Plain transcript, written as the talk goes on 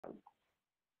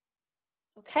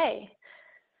Okay,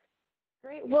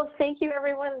 great. Well, thank you,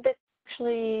 everyone. This is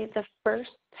actually the first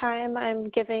time I'm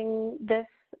giving this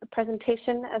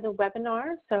presentation as a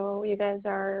webinar, so you guys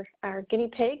are our guinea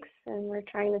pigs, and we're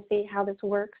trying to see how this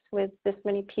works with this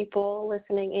many people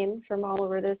listening in from all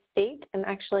over the state. And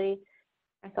actually,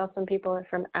 I saw some people are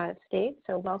from out of state,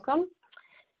 so welcome.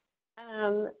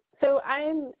 So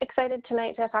I'm excited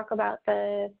tonight to talk about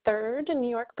the third New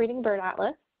York Breeding Bird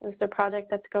Atlas. It's a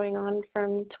project that's going on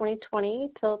from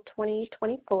 2020 till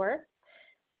 2024.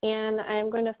 And I'm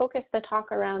going to focus the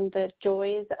talk around the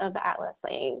joys of atlas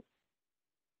laying.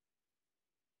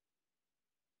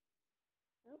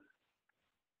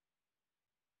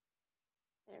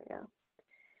 There we go.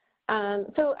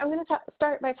 So I'm going to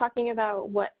start by talking about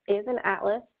what is an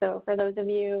atlas. So for those of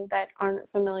you that aren't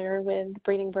familiar with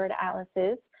breeding bird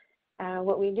atlases,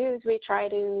 what we do is we try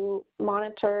to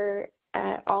monitor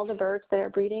all the birds that are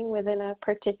breeding within a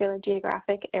particular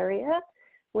geographic area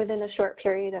within a short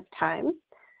period of time.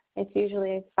 It's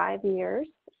usually 5 years,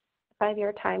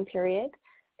 5-year time period.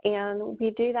 And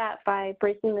we do that by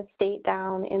breaking the state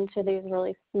down into these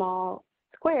really small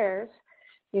squares,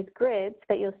 these grids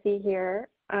that you'll see here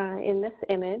in this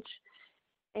image.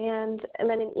 And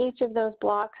then in each of those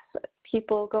blocks,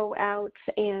 people go out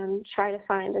and try to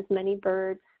find as many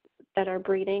birds that are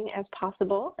breeding as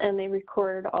possible, and they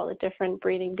record all the different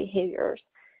breeding behaviors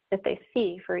that they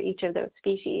see for each of those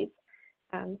species.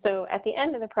 So at the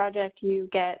end of the project, you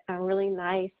get a really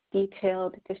nice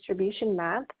detailed distribution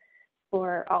map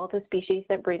for all the species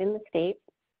that breed in the state.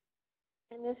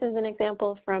 And this is an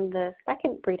example from the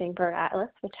second Breeding Bird Atlas,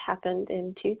 which happened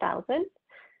in 2000,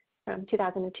 from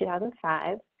 2000 to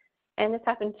 2005. And this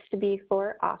happens to be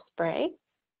for osprey.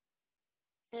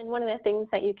 And one of the things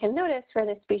that you can notice for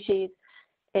this species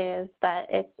is that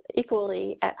it's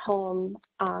equally at home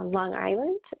on Long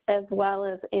Island as well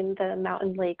as in the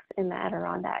mountain lakes in the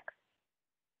Adirondacks.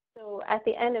 So at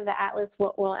the end of the atlas,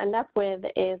 what we'll end up with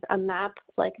is a map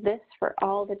like this for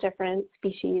all the different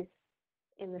species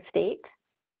in the state.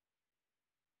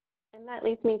 And that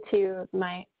leads me to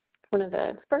one of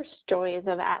the first joys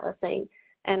of atlasing.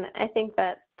 And I think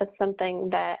that that's something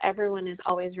that everyone is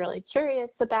always really curious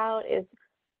about is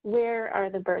where are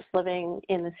the birds living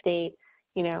in the state?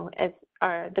 You know,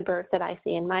 are the birds that I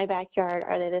see in my backyard,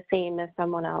 are they the same as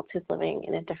someone else who's living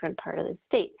in a different part of the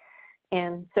state?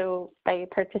 And so by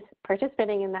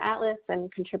participating in the atlas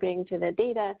and contributing to the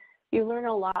data, you learn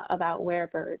a lot about where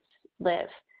birds live.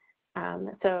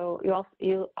 So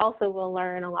you also will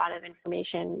learn a lot of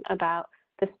information about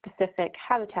the specific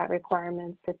habitat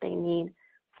requirements that they need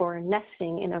for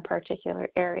nesting in a particular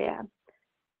area.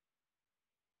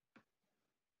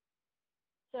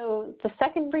 So the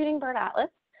second Breeding Bird Atlas,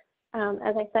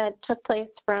 as I said, took place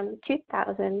from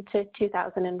 2000 to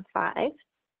 2005.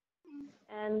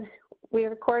 And we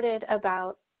recorded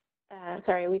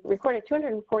we recorded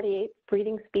 248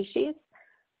 breeding species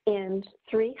and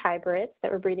 3 hybrids that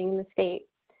were breeding in the state.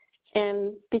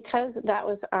 And because that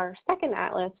was our second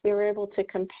atlas, we were able to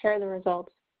compare the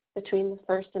results between the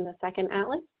first and the second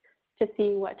atlas to see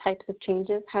what types of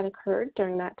changes had occurred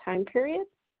during that time period.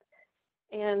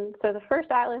 And so the first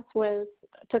atlas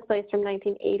took place from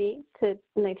 1980 to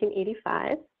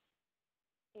 1985.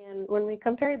 And when we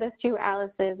compared those two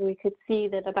atlases, we could see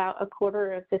that about a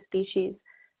quarter of the species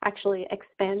actually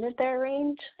expanded their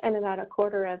range, and about a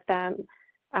quarter of them,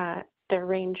 their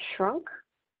range shrunk.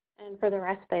 And for the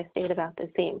rest, they stayed about the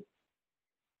same.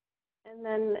 And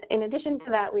then in addition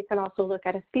to that, we can also look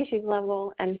at a species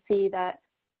level and see that,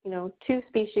 2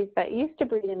 species that used to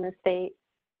breed in the state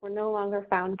were no longer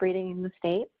found breeding in the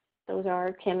state. Those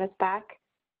are canvasback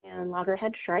and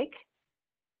loggerhead shrike.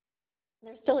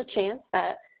 There's still a chance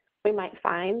that we might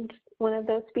find one of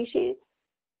those species.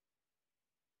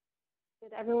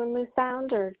 Did everyone lose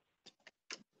sound or?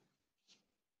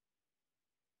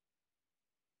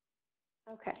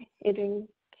 Okay, Adrian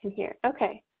can hear.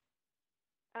 Okay.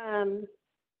 All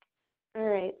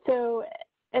right. So,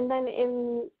 and then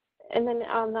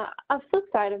on the flip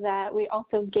side of that, we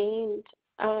also gained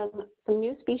some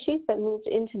new species that moved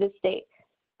into the state.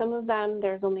 Some of them,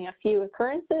 there's only a few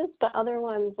occurrences, but other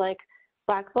ones like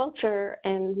black vulture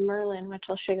and merlin, which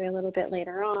I'll show you a little bit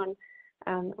later on,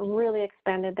 really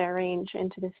expanded their range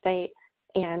into the state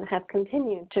and have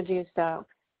continued to do so.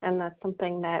 And that's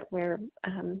something that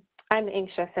I'm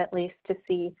anxious at least to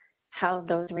see how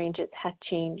those ranges have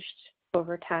changed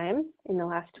over time in the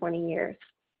last 20 years.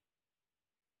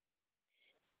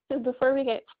 So before we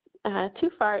get too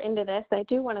far into this, I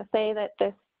do want to say that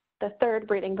the third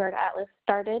Breeding Bird Atlas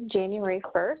started January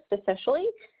 1st officially,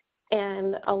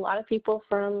 and a lot of people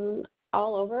from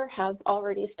all over have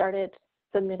already started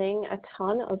submitting a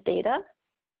ton of data.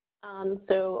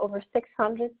 So over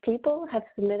 600 people have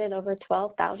submitted over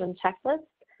 12,000 checklists.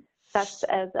 That's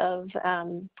as of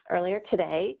earlier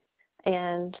today,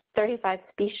 and 35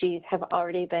 species have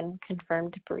already been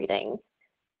confirmed breeding.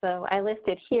 So I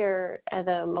listed here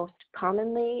the most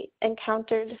commonly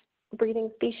encountered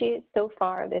breeding species so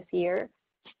far this year.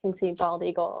 You can see bald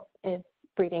eagle is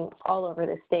breeding all over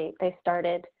the state. They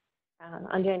started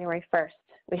on January 1st.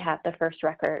 We have the first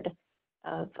record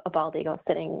of a bald eagle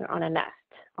sitting on a nest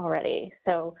already.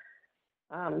 So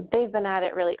they've been at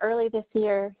it really early this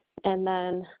year. And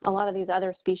then a lot of these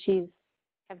other species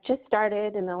have just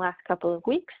started in the last couple of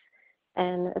weeks.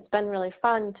 And it's been really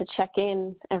fun to check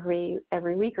in every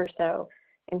week or so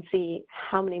and see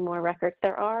how many more records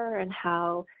there are and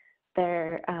how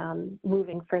they're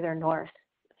moving further north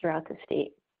throughout the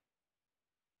state.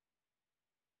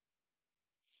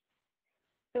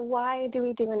 So why do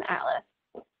we do an atlas?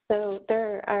 So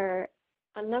there are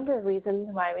a number of reasons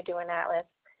why we do an atlas.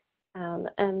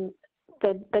 And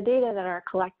the data that are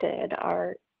collected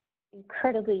are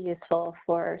incredibly useful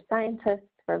for scientists,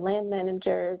 for land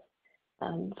managers,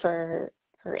 for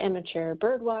amateur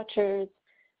bird watchers,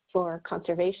 for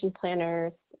conservation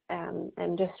planners,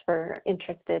 and just for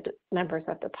interested members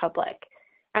of the public.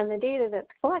 And the data that's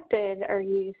collected are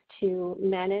used to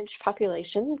manage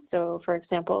populations. So for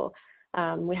example,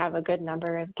 we have a good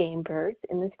number of game birds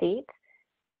in the state.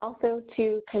 Also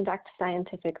to conduct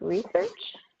scientific research.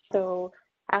 So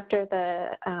after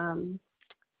the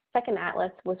second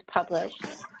atlas was published,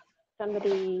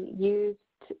 somebody used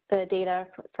the data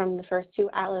from the first two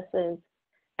atlases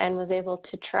and was able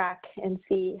to track and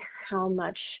see how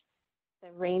much the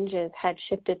ranges had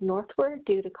shifted northward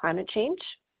due to climate change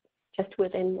just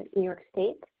within New York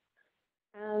State.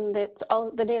 And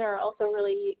the data are also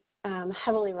really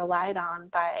heavily relied on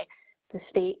by the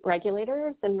state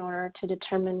regulators in order to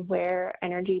determine where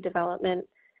energy development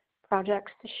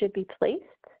projects should be placed.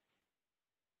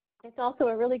 It's also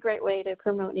a really great way to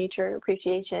promote nature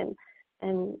appreciation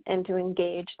and to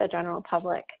engage the general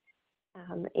public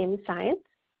in science.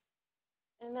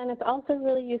 And then it's also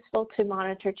really useful to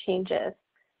monitor changes.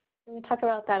 Let me talk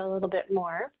about that a little bit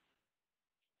more.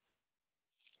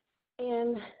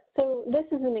 And so this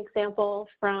is an example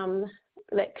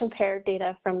that compared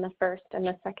data from the first and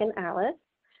the second atlas.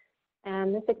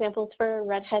 And this example is for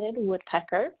red-headed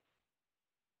woodpecker.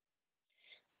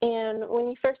 And when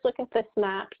you first look at this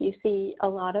map, you see a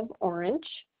lot of orange.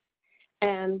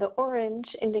 And the orange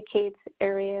indicates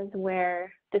areas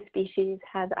where the species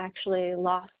has actually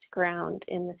lost ground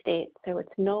in the state. So it's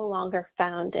no longer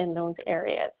found in those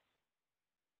areas.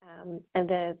 And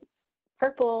the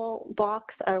purple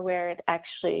blocks are where it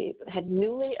actually had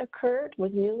newly occurred,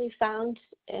 was newly found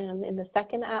in the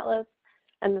second atlas.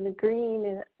 And then the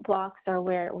green blocks are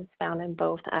where it was found in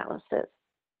both atlases.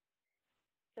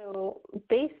 So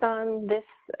based on this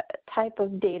type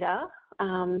of data,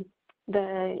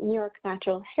 the New York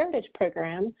Natural Heritage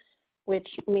Program, which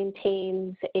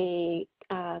maintains a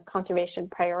conservation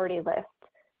priority list,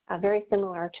 very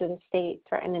similar to the state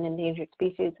threatened and endangered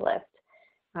species list,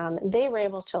 they were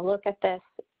able to look at this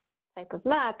type of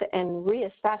map and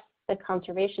reassess the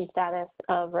conservation status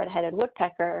of red-headed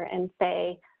woodpecker and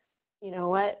say, you know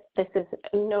what, this is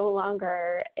no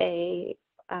longer a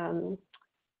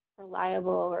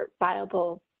reliable or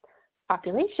viable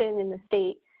population in the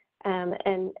state,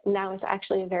 and now it's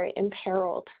actually a very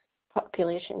imperiled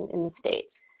population in the state.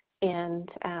 And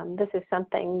this is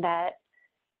something that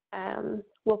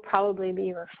will probably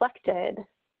be reflected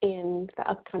in the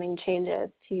upcoming changes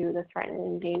to the threatened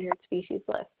and endangered species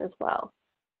list as well.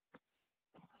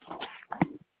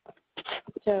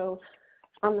 So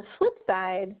on the flip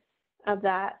side of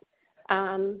that,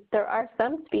 there are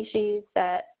some species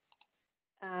that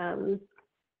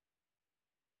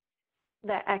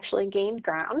that actually gained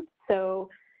ground. So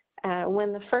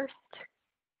when the first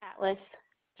atlas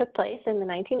took place in the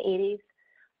 1980s,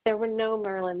 there were no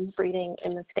merlins breeding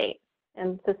in the state.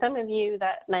 And so some of you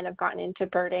that might have gotten into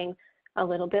birding a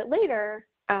little bit later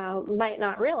might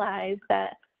not realize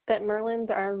that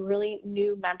merlins are a really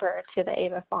new member to the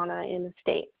avifauna in the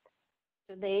state.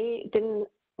 So they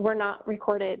were not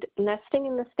recorded nesting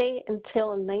in the state until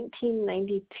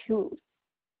 1992.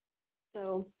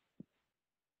 So,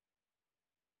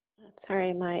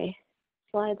 sorry, my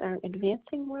slides aren't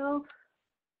advancing well.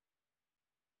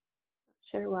 Not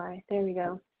sure why. There we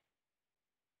go.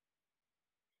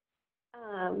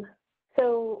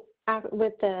 So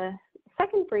with the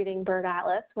second breeding bird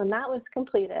atlas, when that was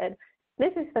completed,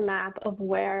 this is the map of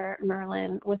where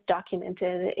merlin was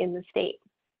documented in the state.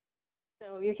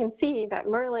 So you can see that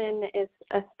merlin is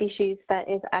a species that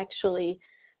is actually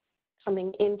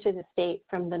coming into the state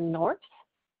from the north.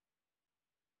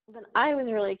 then I was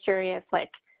really curious, like,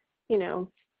 you know,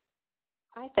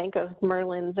 I think of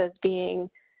Merlins as being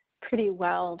pretty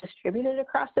well distributed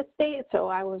across the state. So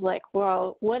I was like,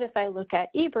 well, what if I look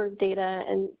at eBird data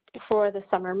and for the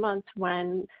summer months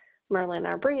when Merlin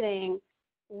are breeding,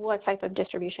 what type of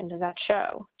distribution does that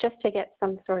show? Just to get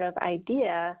some sort of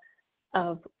idea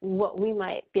of what we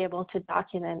might be able to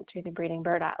document through the Breeding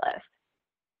Bird Atlas.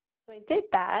 So I did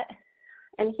that,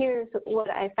 and here's what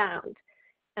I found.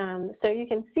 So you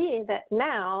can see that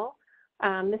now,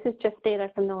 this is just data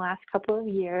from the last couple of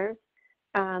years.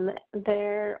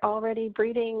 They're already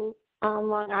breeding on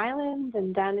Long Island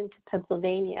and down into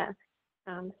Pennsylvania.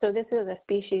 So this is a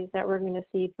species that we're going to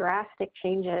see drastic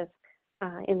changes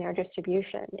in their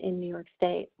distribution in New York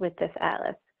State with this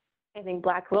atlas. I think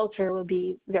black vulture will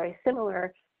be very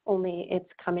similar, only it's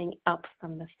coming up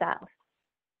from the south.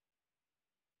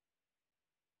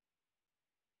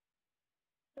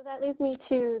 So that leads me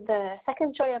to the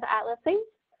second joy of atlasing,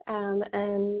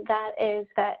 and that is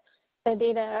that the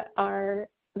data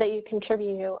that you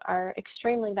contribute are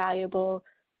extremely valuable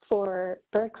for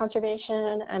bird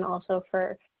conservation and also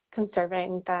for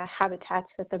conserving the habitats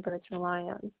that the birds rely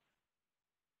on.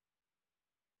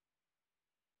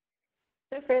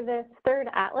 So for this third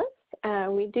atlas,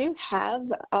 we do have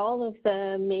all of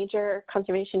the major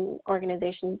conservation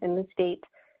organizations in the state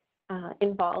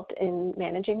involved in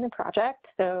managing the project.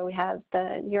 So we have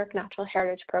the New York Natural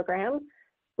Heritage Program,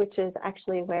 which is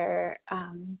actually where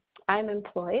I'm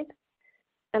employed.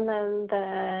 And then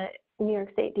the New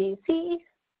York State DEC.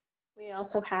 We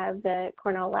also have the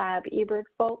Cornell Lab eBird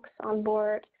folks on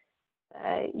board,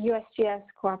 the USGS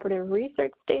Cooperative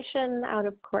Research Station out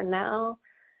of Cornell,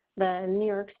 the New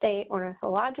York State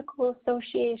Ornithological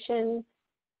Association,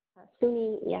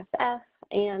 SUNY ESF,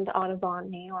 and Audubon,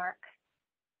 New York.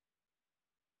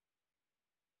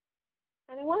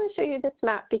 And I want to show you this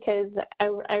map because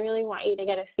I really want you to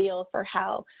get a feel for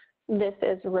how this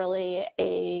is really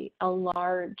a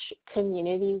large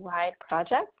community-wide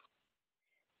project.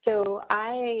 So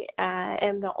I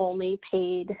am the only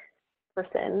paid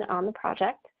person on the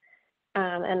project,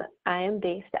 and I am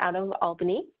based out of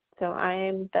Albany. So I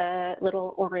am the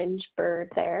little orange bird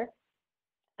there.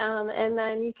 And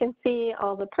then you can see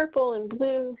all the purple and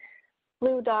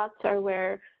blue dots are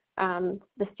where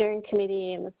the steering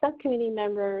committee and the subcommittee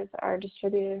members are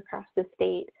distributed across the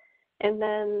state. And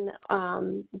then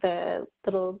the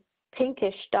little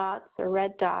pinkish dots or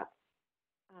red dots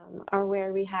are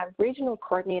where we have regional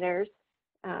coordinators.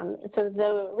 So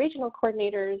the regional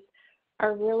coordinators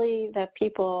are really the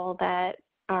people that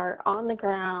are on the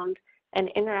ground and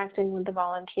interacting with the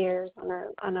volunteers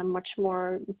on a much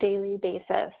more daily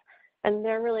basis. And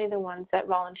they're really the ones that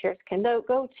volunteers can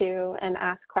go to and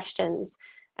ask questions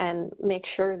and make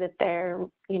sure that they're,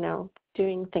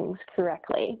 doing things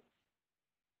correctly.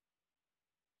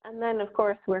 And then, of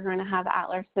course, we're going to have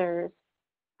atlasers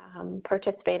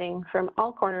participating from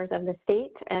all corners of the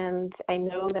state. And I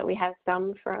know that we have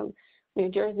some from New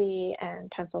Jersey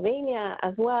and Pennsylvania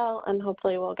as well, and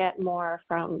hopefully we'll get more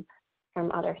from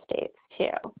other states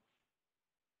too.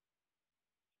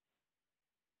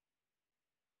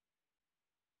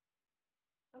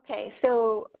 Okay,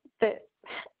 so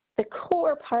the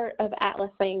core part of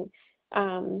atlasing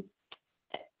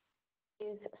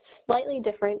is slightly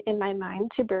different in my mind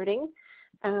to birding.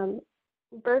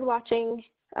 Bird watching,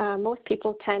 most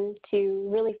people tend to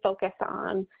really focus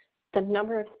on the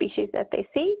number of species that they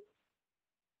see.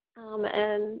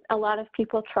 And a lot of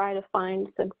people try to find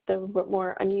the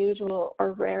more unusual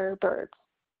or rare birds.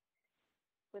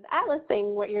 With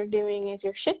atlasing, what you're doing is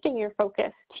you're shifting your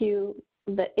focus to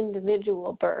the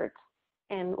individual birds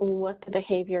and what the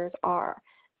behaviors are.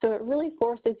 So it really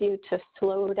forces you to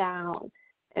slow down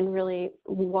and really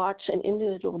watch an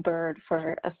individual bird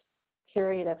for a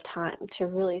period of time to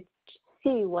really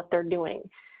see what they're doing.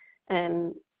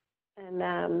 And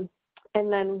then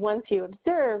once you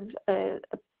observe a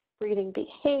breeding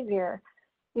behavior,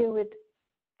 you would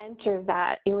enter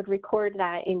that, you would record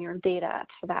that in your data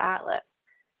for the atlas.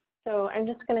 So I'm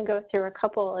just going to go through a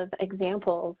couple of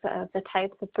examples of the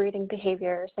types of breeding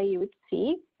behaviors that you would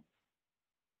see.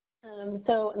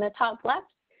 So in the top left,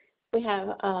 we have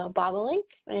a bobolink,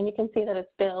 and you can see that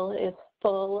its bill is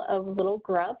full of little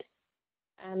grubs,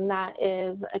 and that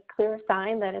is a clear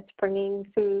sign that it's bringing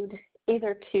food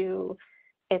either to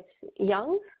its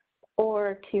young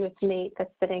or to its mate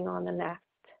that's sitting on the nest.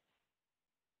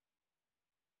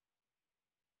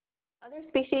 Other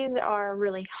species are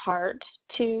really hard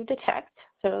to detect.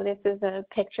 So this is a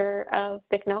picture of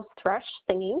thick-nosed thrush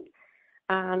singing.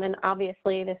 And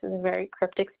obviously, this is a very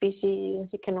cryptic species.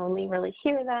 You can only really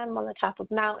hear them on the top of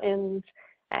mountains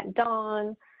at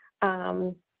dawn.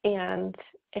 and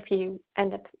if you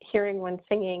end up hearing one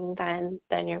singing,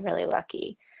 then you're really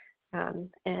lucky.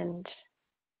 And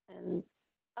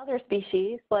other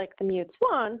species, like the mute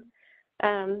swan,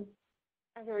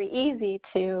 are very easy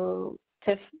to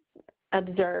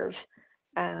observe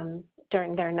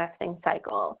during their nesting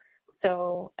cycle.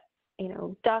 So,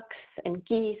 ducks and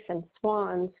geese and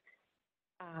swans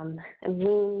and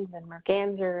loons and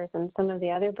mergansers and some of the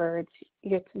other birds,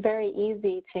 it's very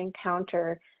easy to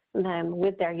encounter them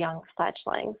with their young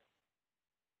fledglings.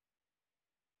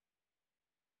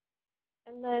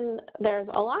 And then there's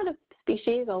a lot of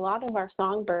species, a lot of our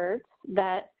songbirds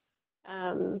that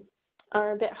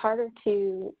are a bit harder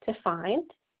to find.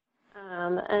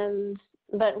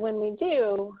 But when we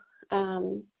do,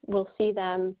 we'll see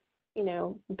them,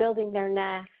 building their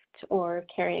nest or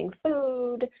carrying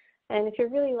food. And if you're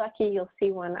really lucky, you'll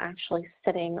see one actually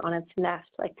sitting on its nest,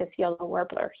 like this yellow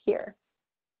warbler here.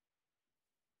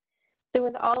 So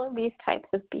with all of these types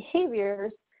of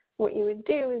behaviors, what you would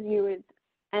do is you would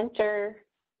enter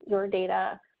your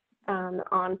data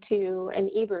onto an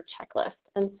eBird checklist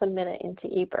and submit it into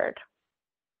eBird.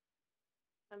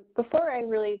 Before I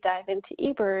really dive into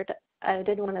eBird, I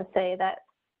did want to say that,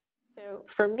 so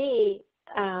for me,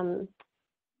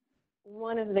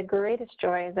 one of the greatest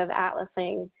joys of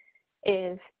atlasing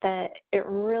is that it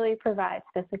really provides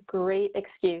us a great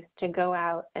excuse to go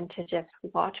out and to just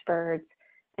watch birds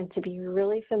and to be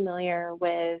really familiar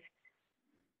with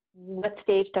what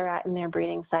stage they're at in their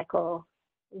breeding cycle,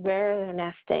 where they're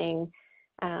nesting,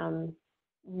 how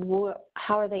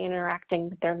are they interacting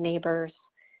with their neighbors.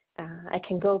 I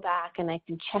can go back and I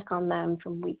can check on them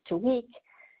from week to week,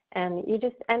 and you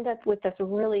just end up with this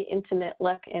really intimate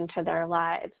look into their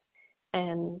lives.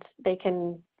 And they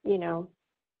can,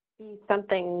 be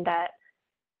something that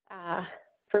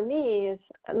for me is,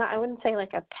 I wouldn't say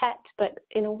like a pet, but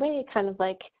in a way kind of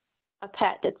like a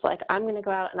pet. It's like, I'm going to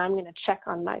go out and I'm going to check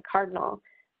on my cardinal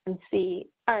and see,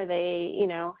 are they,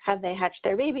 have they hatched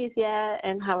their babies yet,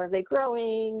 and how are they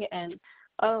growing? And,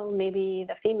 oh, maybe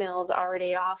the female's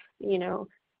already off,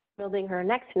 building her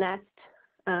next nest,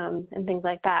 and things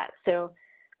like that. So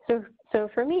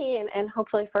for me, and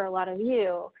hopefully for a lot of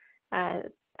you,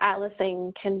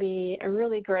 atlasing can be a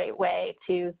really great way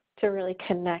to really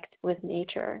connect with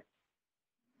nature.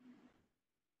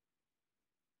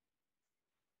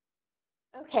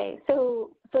 Okay,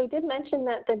 so I did mention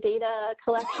that the data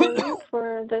collection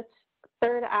for this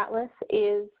third atlas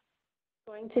is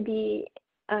going to be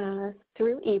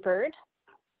through eBird.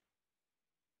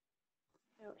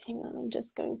 So hang on, I'm just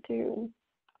going through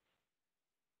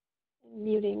and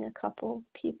muting a couple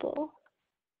people.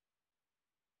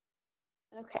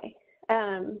 Okay.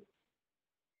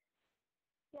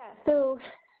 Yeah, so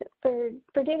for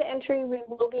data entry, we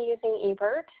will be using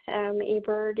eBird.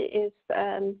 eBird is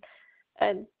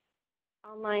an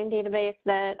online database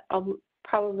that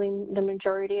probably the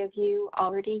majority of you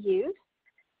already use.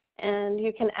 And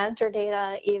you can enter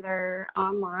data either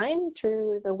online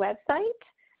through the website,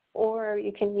 or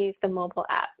you can use the mobile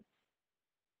app.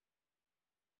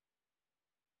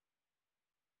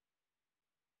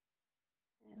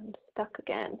 And stuck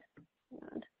again. Hang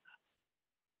on.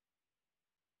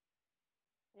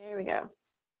 There we go.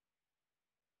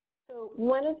 So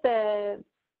one of the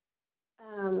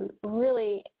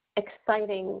really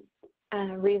exciting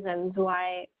reasons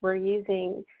why we're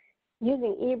using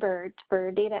eBird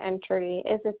for data entry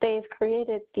is that they've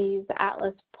created these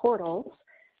atlas portals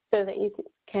so that you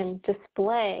can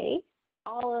display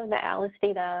all of the atlas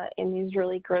data in these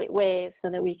really great ways so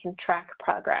that we can track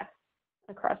progress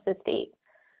across the state.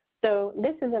 So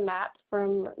this is a map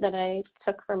that I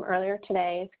took from earlier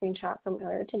today, a screenshot from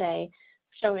earlier today,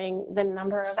 showing the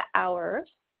number of hours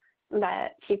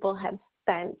that people have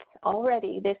spent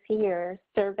already this year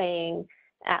surveying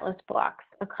atlas blocks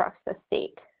across the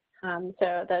state.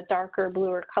 So the darker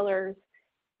bluer colors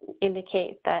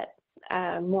indicate that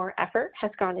more effort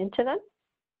has gone into them.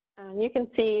 You can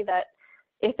see that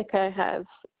Ithaca has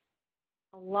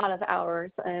a lot of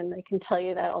hours, and I can tell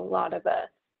you that a lot of the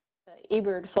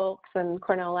eBird folks and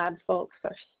Cornell Labs folks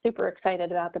are super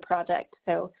excited about the project.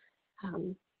 So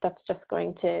that's just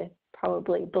going to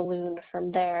probably balloon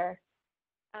from there.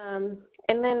 And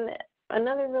then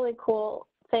another really cool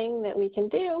thing that we can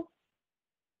do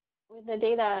with the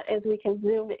data is we can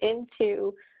zoom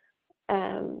into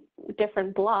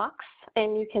different blocks,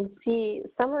 and you can see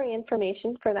summary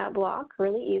information for that block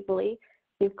really easily.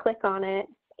 You click on it,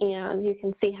 and you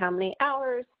can see how many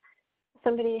hours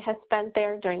somebody has spent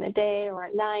there during the day or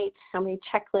at night, how many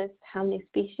checklists, how many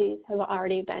species have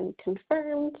already been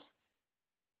confirmed.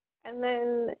 And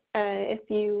then if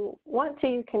you want to,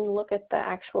 you can look at the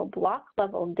actual block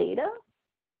level data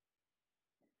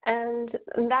And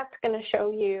that's going to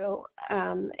show you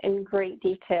in great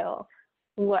detail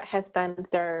what has been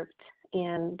observed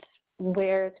and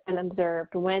where it's been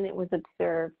observed, when it was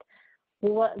observed,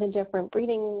 what the different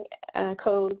breeding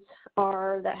codes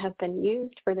are that have been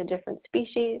used for the different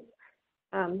species.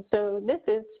 So this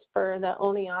is for the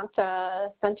Oneonta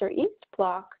Center East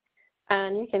block,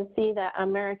 and you can see that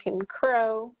American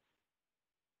crow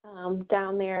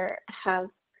down there has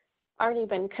already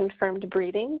been confirmed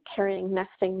breeding, carrying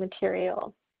nesting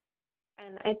material.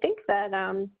 And I think that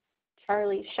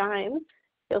Charlie Shime,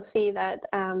 you'll see that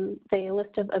the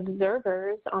list of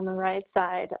observers on the right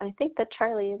side, I think that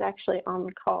Charlie is actually on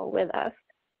the call with us.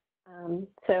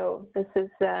 So this is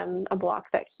a block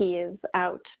that he is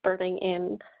out birding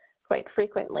in quite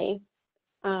frequently.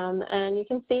 And you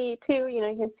can see too, you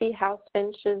can see house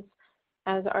finches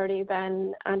has already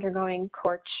been undergoing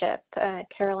courtship.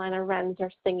 Carolina wrens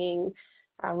are singing.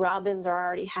 Robins are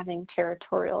already having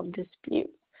territorial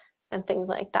disputes and things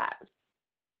like that.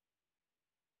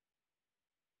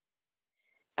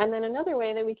 And then another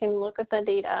way that we can look at the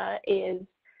data is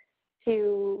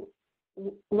to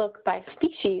look by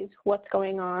species, what's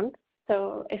going on.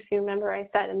 So if you remember, I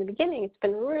said in the beginning, it's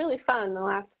been really fun the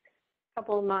last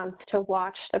couple of months to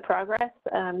watch the progress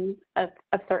of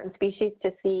certain species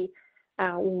to see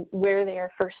where they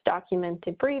are first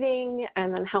documented breeding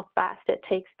and then how fast it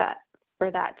takes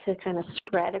for that to kind of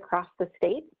spread across the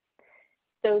state.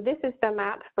 So this is the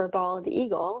map for bald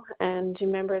eagle, and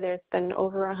remember there's been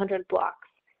over 100 blocks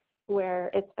where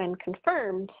it's been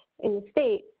confirmed in the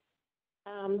state.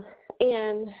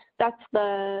 And that's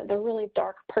the really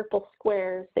dark purple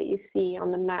squares that you see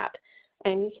on the map.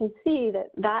 And you can see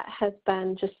that that has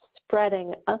been just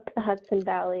spreading up the Hudson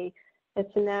Valley.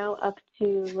 It's now up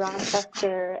to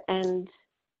Rochester, and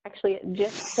actually it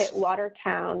just hit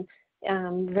Watertown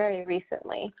very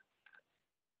recently.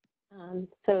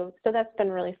 So that's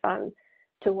been really fun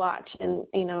to watch. And,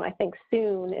 I think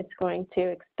soon it's going to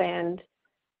expand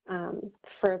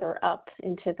further up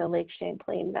into the Lake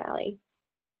Champlain Valley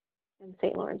and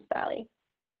St. Lawrence Valley.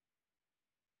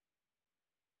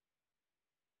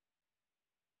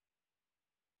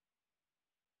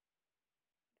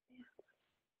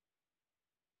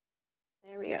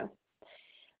 There we go.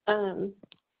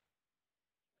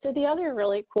 So the other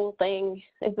really cool thing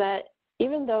is that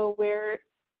even though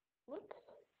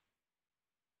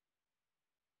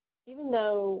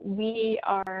we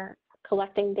are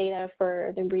collecting data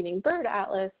for the Breeding Bird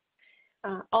Atlas,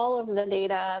 all of the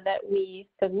data that we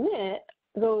submit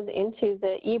goes into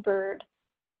the eBird,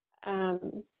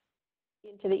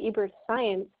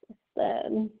 science.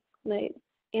 My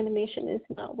animation is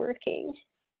not working.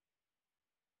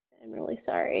 I'm really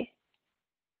sorry.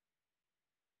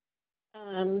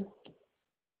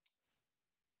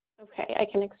 Okay, I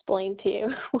can explain to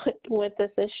you what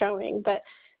this is showing, but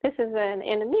this is an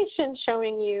animation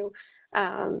showing you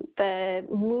the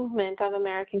movement of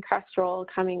American kestrel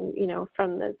coming,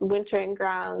 from the wintering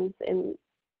grounds in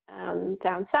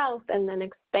down south, and then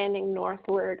expanding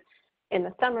northward in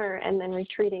the summer, and then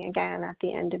retreating again at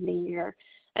the end of the year.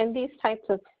 And these types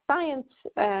of science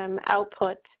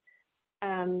output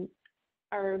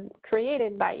are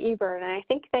created by eBird, and I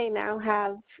think they now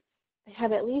have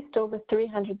at least over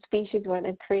 300 species where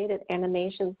they've created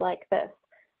animations like this,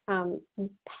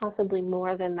 possibly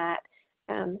more than that.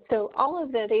 So all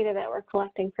of the data that we're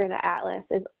collecting for the Atlas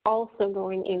is also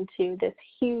going into this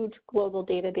huge global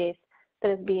database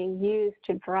that is being used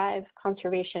to drive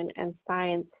conservation and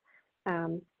science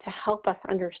to help us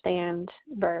understand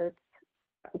birds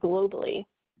globally.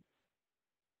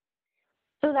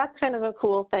 So that's kind of a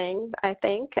cool thing, I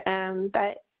think,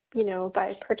 that,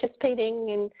 by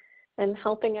participating and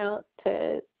helping out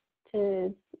to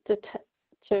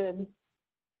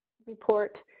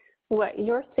report what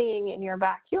you're seeing in your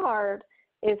backyard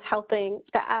is helping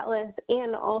the Atlas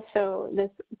and also this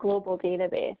global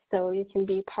database. So you can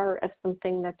be part of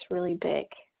something that's really big,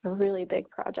 a really big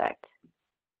project.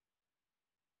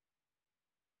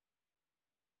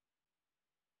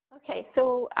 Okay,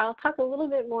 so I'll talk a little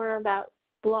bit more about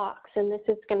blocks, and this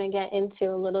is going to get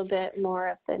into a little bit more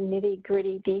of the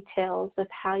nitty-gritty details of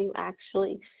how you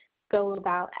actually go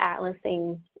about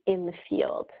atlasing in the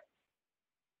field.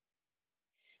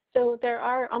 So there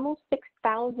are almost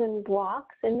 6,000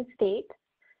 blocks in the state,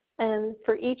 and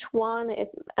for each one,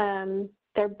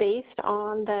 they're based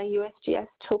on the USGS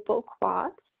topo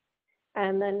quads,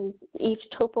 and then each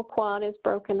topo quad is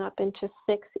broken up into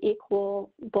 6 equal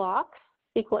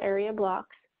area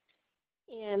blocks,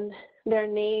 and they're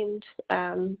named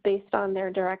based on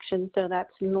their direction. So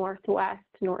that's northwest,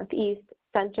 northeast,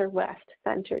 center west,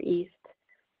 center east,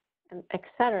 and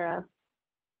etc.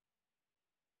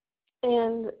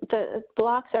 And the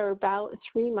blocks are about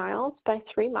 3 miles by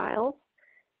 3 miles,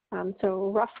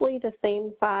 so roughly the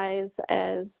same size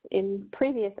as in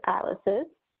previous atlases.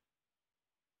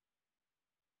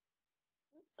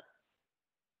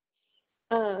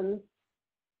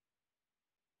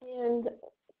 And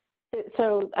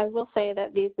so I will say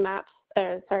that these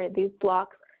these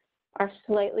blocks are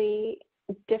slightly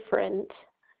different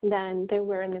than they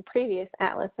were in the previous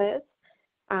atlases.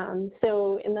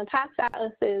 So in the past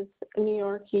atlases, New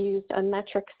York used a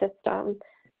metric system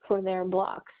for their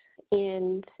blocks.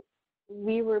 And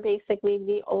we were basically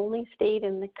the only state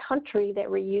in the country that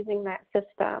were using that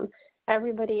system.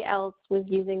 Everybody else was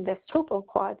using this topo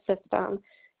quad system.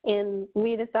 And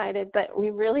we decided that we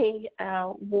really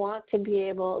want to be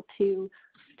able to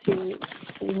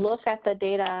look at the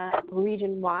data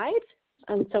region-wide.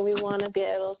 And so we want to be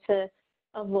able to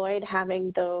avoid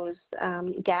having those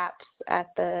gaps at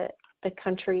the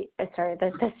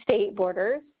state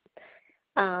borders.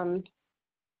 So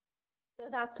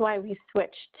that's why we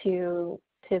switched to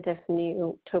this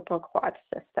new topo quad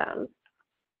system.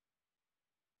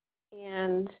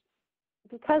 And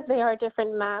because they are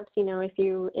different maps, you know, if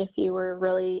you were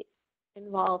really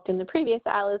involved in the previous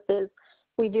atlases,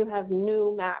 we do have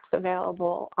new maps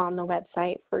available on the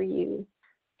website for you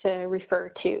to refer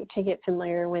to get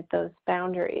familiar with those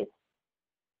boundaries.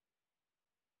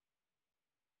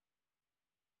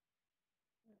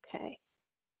 Okay.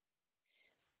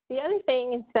 The other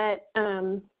thing is that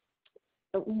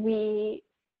we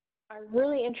are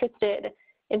really interested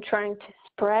in trying to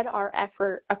spread our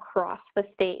effort across the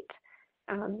state.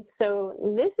 So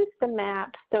this is the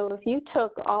map. So if you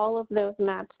took all of those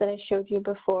maps that I showed you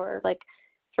before, like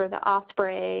for the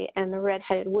osprey and the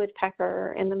red-headed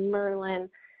woodpecker and the merlin,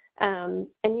 and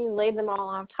you laid them all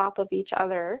on top of each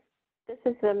other, this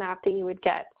is the map that you would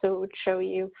get. So it would show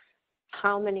you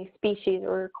how many species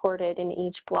were recorded in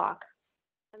each block.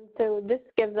 And so this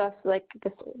gives us like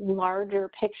this larger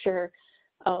picture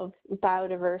of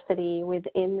biodiversity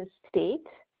within the state.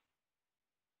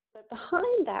 But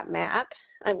behind that map,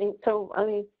 so let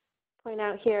me point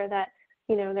out here that,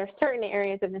 you know, there are certain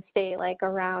areas of the state, like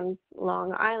around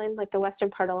Long Island, like the western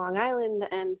part of Long Island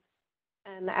and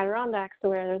the Adirondacks,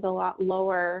 where there's a lot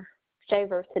lower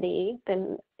diversity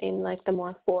than in like the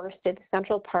more forested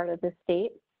central part of the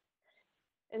state.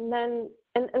 And then,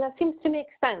 and that seems to make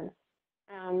sense.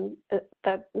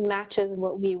 That matches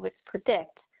what we would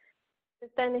predict.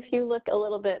 But then if you look a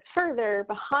little bit further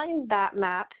behind that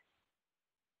map,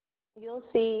 you'll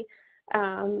see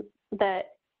that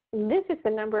this is the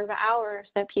number of hours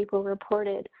that people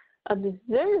reported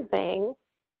observing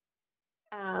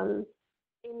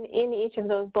in each of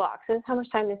those blocks. This is how much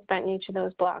time they spent in each of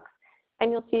those blocks.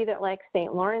 And you'll see that like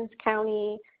St. Lawrence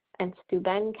County and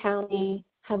Steuben County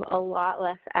have a lot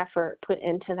less effort put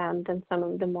into them than some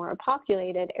of the more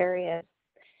populated areas.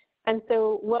 And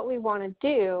so what we want to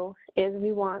do is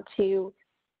we want to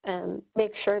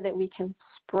make sure that we can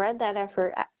spread that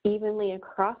effort evenly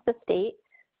across the state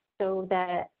so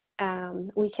that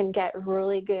we can get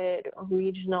really good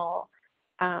regional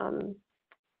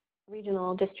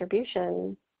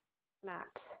distribution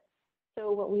maps.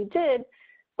 So what we did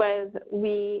was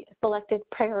we selected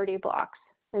priority blocks.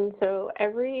 And so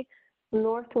every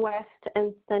northwest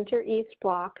and center east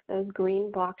block, those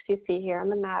green blocks you see here on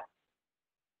the map,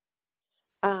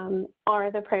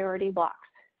 are the priority blocks.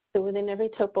 So within every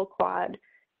topo quad,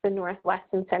 the northwest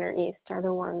and center east are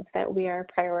the ones that we are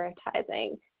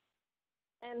prioritizing.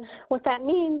 And what that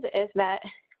means is that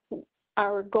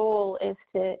our goal is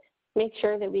to make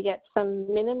sure that we get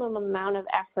some minimum amount of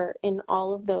effort in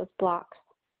all of those blocks.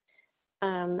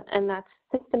 And that's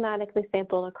systematically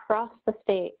sampled across the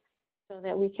state so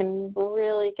that we can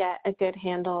really get a good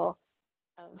handle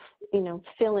of, you know,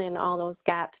 fill in all those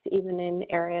gaps even in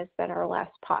areas that are less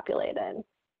populated.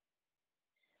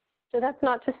 So that's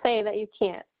not to say that you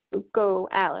can't go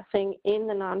atlasing in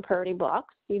the non-priority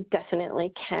blocks. You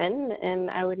definitely can, and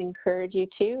I would encourage you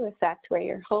to, if that's where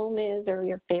your home is or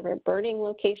your favorite birding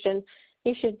location,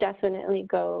 you should definitely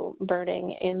go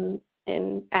birding in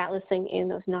atlasing in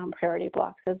those non-priority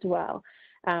blocks as well.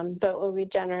 But what we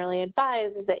generally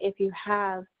advise is that if you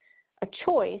have a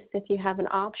choice, if you have an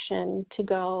option to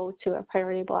go to a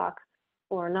priority block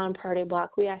or a non-priority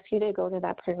block, we ask you to go to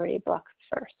that priority block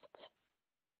first.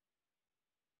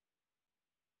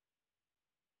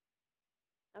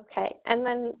 Okay, and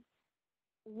then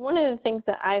one of the things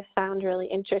that I've found really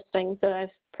interesting, so I've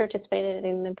participated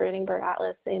in the Breeding Bird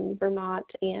Atlas in Vermont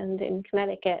and in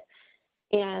Connecticut,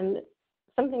 and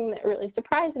something that really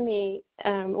surprised me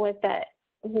was that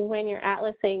when you're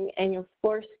atlasing and you're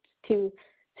forced to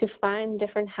to find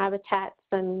different habitats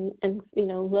and you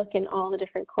know, look in all the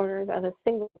different corners of a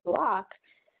single block,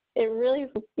 you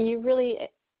really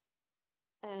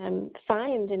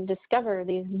find and discover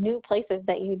these new places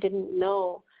that you didn't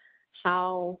know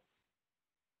how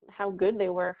good they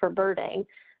were for birding,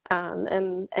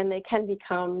 and they can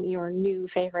become your new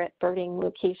favorite birding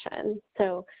location.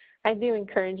 So I do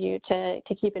encourage you to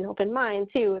keep an open mind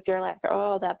too. If you're like,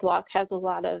 oh, that block has a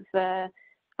lot of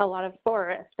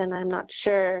forest, and I'm not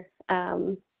sure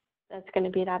that's going to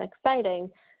be that exciting,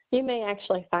 you may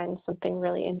actually find something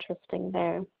really interesting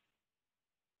there.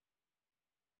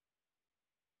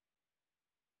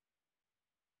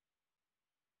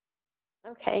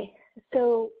 Okay,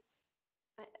 so,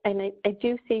 and I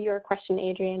do see your question,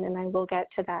 Adrian, and I will get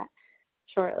to that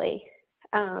shortly.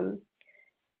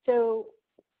 So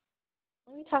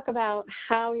let me talk about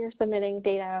how you're submitting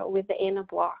data within a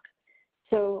block.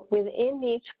 So within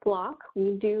each block,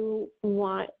 we do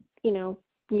want, you know,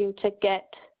 you to get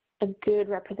a good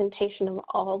representation of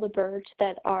all the birds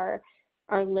that are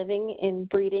living and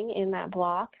breeding in that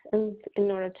block. And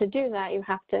in order to do that, you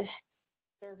have to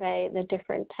survey the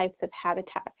different types of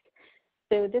habitats.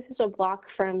 So this is a block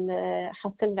from the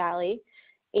Hudson Valley,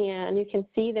 and you can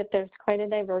see that there's quite a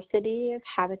diversity of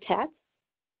habitats.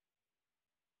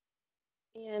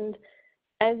 And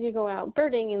as you go out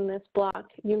birding in this block,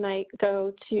 you might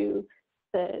go to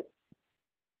this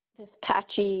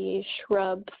patchy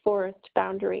shrub forest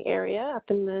boundary area up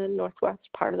in the northwest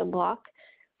part of the block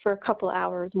for a couple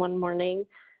hours one morning.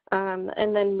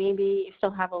 And then maybe you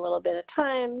still have a little bit of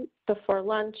time before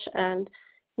lunch and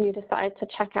you decide to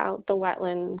check out the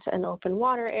wetlands and open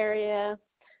water area.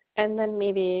 And then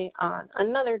maybe on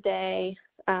another day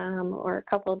or a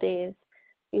couple of days,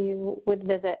 you would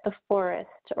visit the forest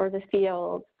or the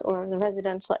fields or the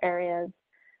residential areas.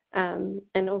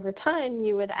 And over time,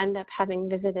 you would end up having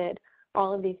visited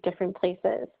all of these different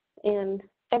places. And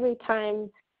every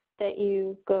time that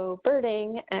you go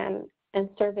birding and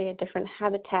survey a different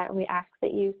habitat, we ask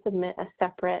that you submit a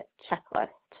separate checklist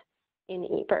in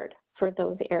eBird for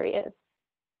those areas.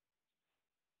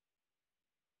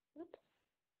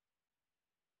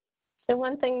 So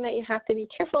one thing that you have to be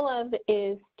careful of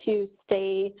is to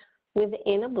stay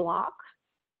within a block.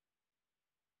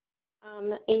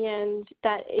 And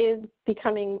that is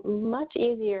becoming much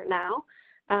easier now.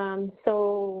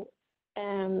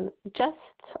 Just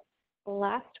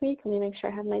last week, let me make sure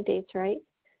I have my dates right.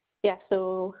 Yeah,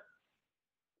 so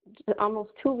almost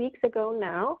 2 weeks ago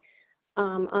now,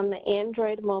 on the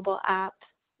Android mobile app,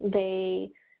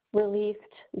 they released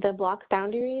the block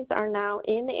boundaries are now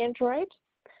in Android.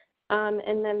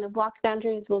 And then the block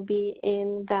boundaries will be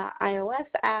in the iOS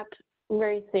app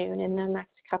very soon, in the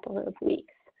next couple of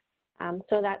weeks.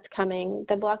 So that's coming.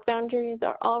 The block boundaries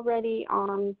are already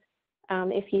on,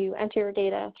 if you enter your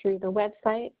data through the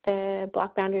website, the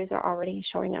block boundaries are already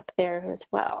showing up there as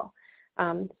well.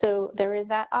 So there is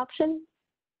that option.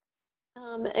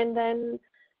 And then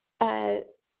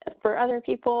for other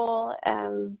people,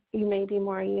 you may be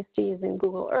more used to using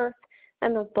Google Earth,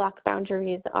 and those block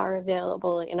boundaries are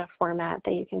available in a format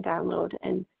that you can download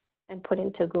and put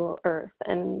into Google Earth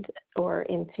or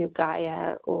into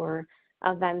Gaia or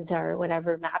Avenza or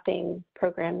whatever mapping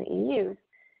program that you use.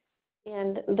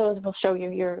 And those will show you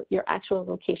your actual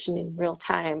location in real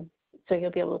time. So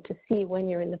you'll be able to see when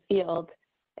you're in the field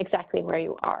exactly where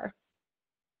you are.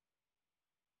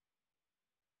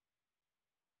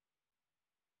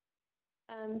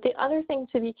 The other thing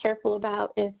to be careful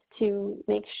about is to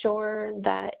make sure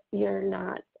that you're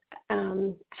not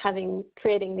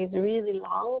creating these really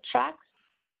long tracks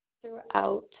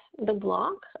throughout the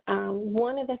block.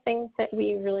 One of the things that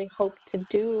we really hope to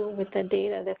do with the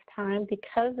data this time,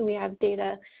 because we have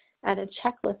data at a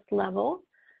checklist level,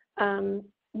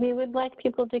 we would like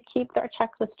people to keep their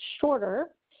checklist shorter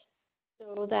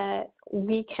so that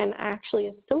we can actually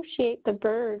associate the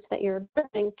birds that you're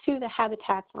birding to the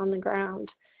habitats on the ground.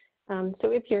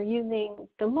 So if you're using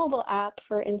the mobile app,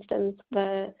 for instance,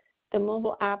 the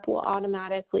mobile app will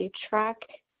automatically track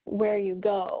where you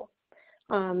go.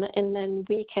 And then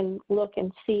we can look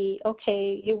and see,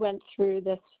 okay, you went through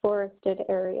this forested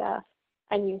area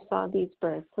and you saw these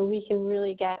birds. So we can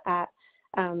really get at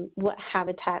what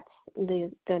habitats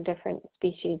the different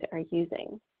species are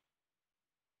using.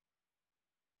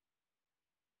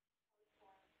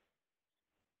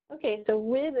 Okay, so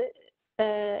with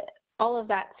all of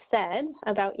that said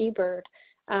about eBird,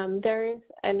 there is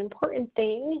an important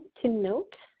thing to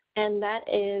note, and that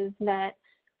is that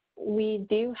we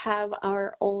do have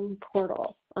our own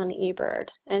portal on eBird.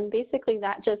 And basically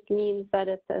that just means that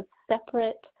it's a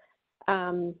separate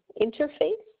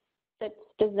interface that's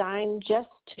designed just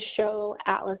to show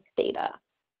atlas data.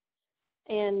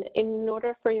 And in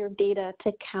order for your data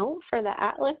to count for the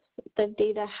atlas, the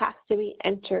data has to be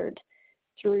entered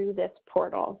through this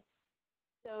portal.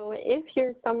 So if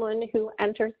you're someone who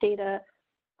enters data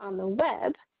on the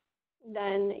web,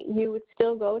 then you would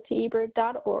still go to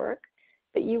ebird.org,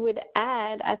 but you would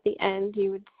add at the end,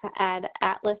 you would add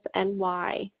Atlas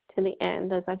NY to the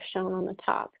end, as I've shown on the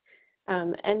top.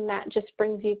 And that just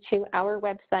brings you to our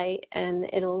website, and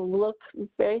it'll look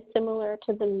very similar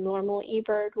to the normal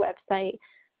eBird website,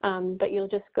 but you'll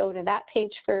just go to that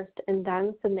page first and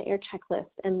then submit your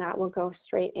checklist, and that will go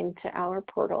straight into our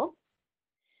portal.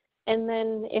 And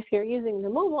then if you're using the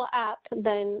mobile app,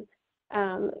 then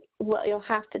what you'll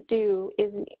have to do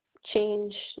is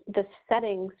change the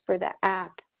settings for the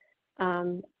app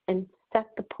and set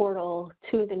the portal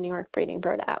to the New York Breeding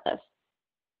Bird Atlas.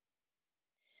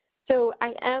 So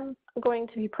I am going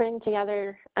to be putting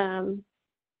together some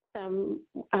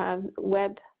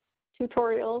web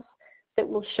tutorials that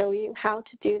will show you how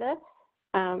to do this.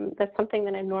 That's something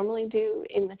that I normally do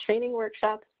in the training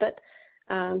workshops, but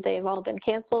they've all been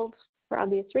canceled for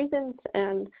obvious reasons.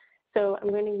 And so I'm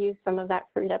going to use some of that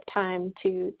freed up time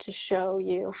to show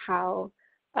you how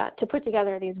to put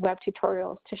together these web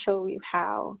tutorials to show you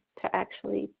how to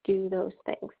actually do those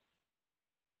things.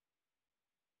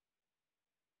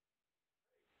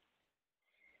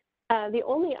 The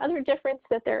only other difference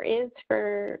that there is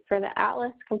for the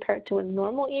atlas compared to a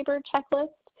normal eBird checklist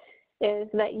is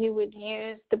that you would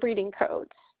use the breeding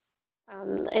codes.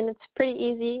 And it's pretty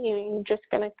easy. You're just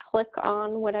going to click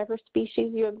on whatever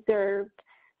species you observed,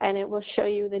 and it will show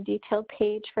you the detailed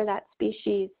page for that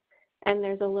species. And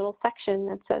there's a little section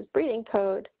that says breeding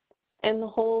code, and the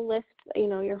whole list,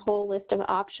 your whole list of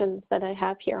options that I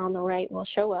have here on the right will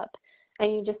show up,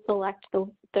 and you just select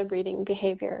the breeding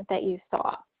behavior that you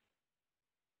saw.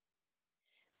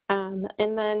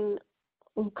 And then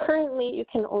currently you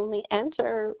can only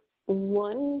enter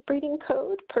one breeding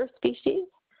code per species.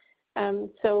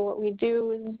 So what we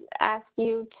do is ask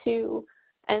you to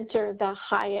enter the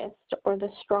highest or the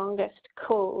strongest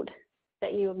code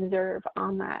that you observe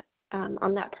on that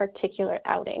particular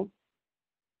outing.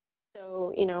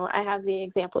 So, I have the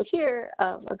example here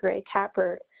of a gray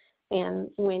catbird, and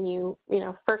when you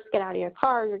first get out of your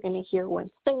car, you're going to hear one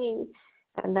singing,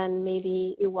 and then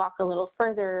maybe you walk a little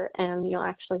further and you'll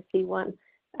actually see one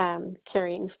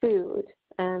carrying food.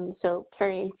 And so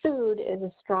carrying food is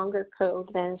a stronger code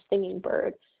than a singing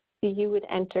bird. So you would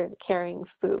enter carrying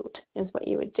food is what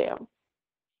you would do.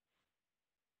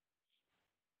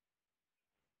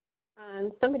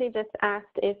 And somebody just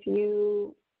asked if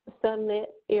you submit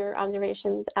your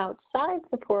observations outside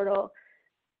the portal,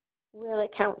 will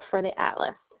it count for the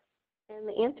atlas? And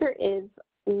the answer is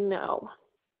no.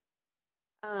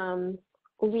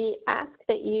 We ask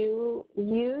that you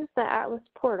use the Atlas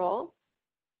portal,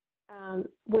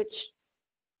 which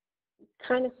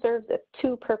kind of serves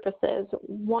two purposes.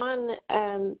 One,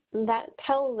 that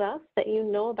tells us that you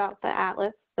know about the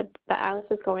Atlas, that the Atlas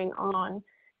is going on,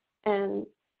 and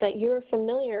that you're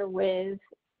familiar with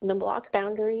the block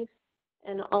boundaries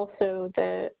and also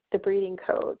the breeding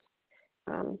codes.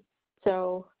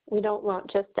 So we don't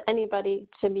want just anybody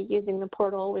to be using the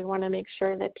portal. We want to make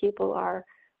sure that people are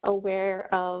aware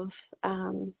of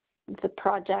the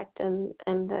project and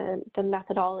the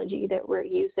methodology that we're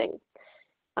using.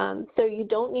 So you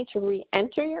don't need to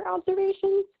re-enter your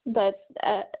observations, but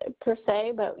per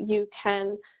se, but you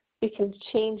can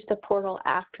change the portal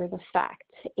after the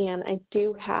fact. And I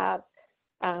do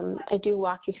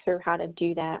walk you through how to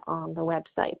do that on the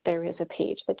website. There is a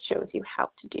page that shows you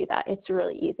how to do that. It's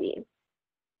really easy.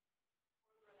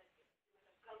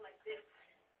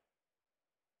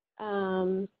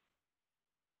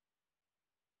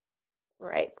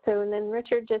 Right, so and then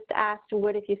Richard just asked,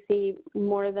 what if you see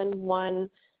more than one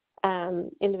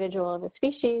individual of a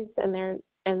species and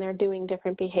they're doing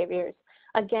different behaviors?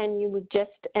 Again, you would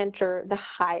just enter the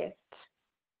highest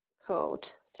code,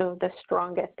 so the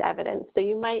strongest evidence. So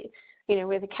you might,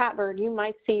 with a catbird, you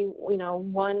might see,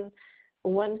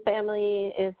 one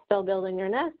family is still building their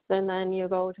nests, and then you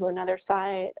go to another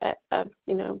side,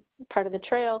 part of the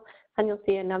trail, and you'll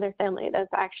see another family that's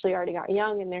actually already got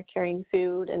young, and they're carrying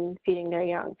food and feeding their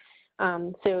young.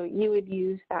 So you would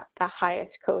use the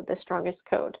highest code, the strongest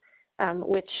code,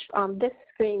 which on this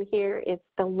screen here, it's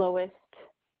the lowest,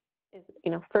 is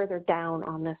further down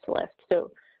on this list. So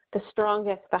the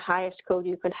strongest, the highest code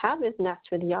you could have is nest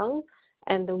with young,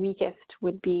 and the weakest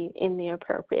would be in the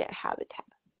appropriate habitat.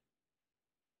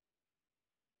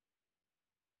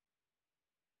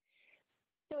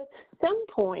 So at some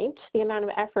point, the amount of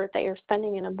effort that you're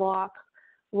spending in a block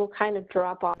will kind of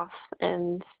drop off,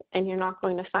 and you're not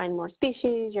going to find more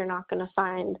species, you're not going to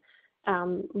find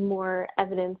more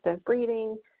evidence of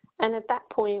breeding. And at that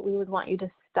point, we would want you to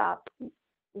stop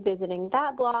visiting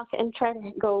that block and try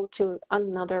to go to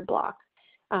another block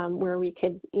where we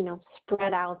could,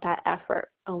 spread out that effort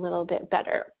a little bit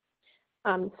better.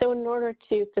 So in order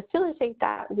to facilitate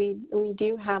that, we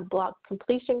do have block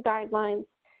completion guidelines,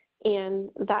 and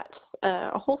that's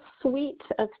a whole suite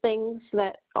of things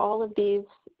that all of these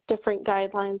different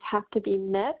guidelines have to be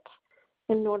met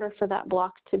in order for that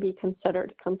block to be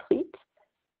considered complete.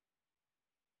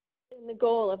 And the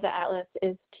goal of the atlas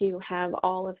is to have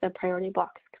all of the priority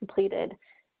blocks completed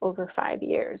over 5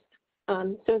 years.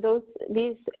 So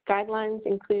these guidelines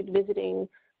include visiting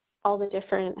all the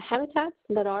different habitats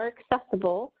that are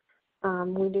accessible.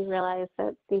 We do realize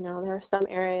that, there are some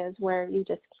areas where you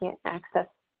just can't access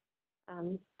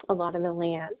a lot of the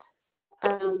land.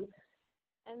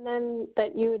 And then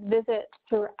that you would visit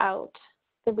throughout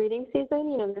the breeding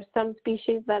season. There's some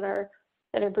species that are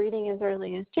breeding as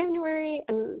early as January,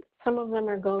 and some of them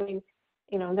are going,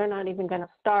 they're not even going to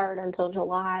start until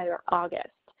July or August.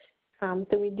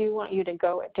 So we do want you to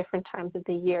go at different times of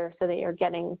the year so that you're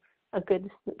getting a good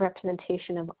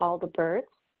representation of all the birds.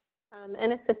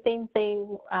 And it's the same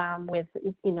thing with,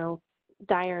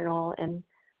 diurnal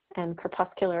and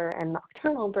crepuscular and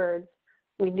nocturnal birds.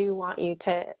 We do want you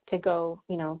to go,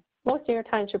 most of your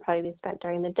time should probably be spent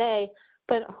during the day,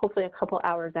 but hopefully a couple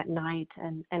hours at night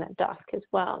and at dusk as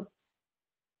well.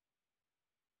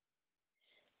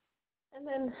 And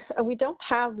then we don't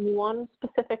have one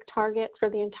specific target for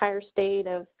the entire state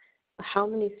of how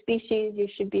many species you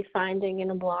should be finding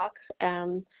in a block.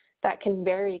 That can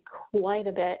vary quite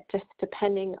a bit just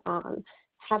depending on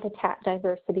habitat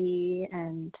diversity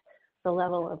and the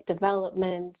level of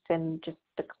development and just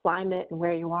the climate and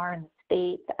where you are in the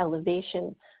state, the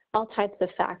elevation, all types of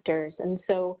factors. And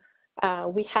so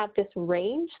we have this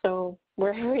range. So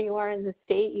wherever you are in the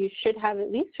state, you should have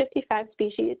at least 55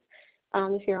 species.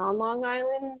 If you're on Long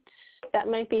Island, that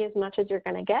might be as much as you're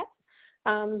going to get.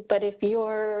 But if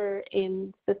you're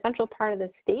in the central part of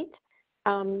the state,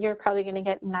 you're probably going to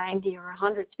get 90 or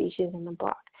 100 species in the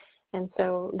block. And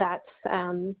so that's,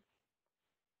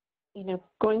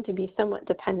 going to be somewhat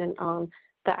dependent on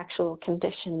the actual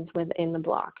conditions within the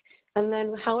block. And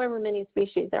then however many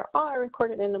species there are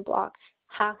recorded in the block,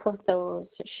 half of those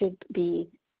should be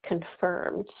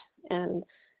confirmed. And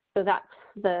so that's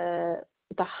the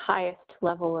highest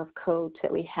level of codes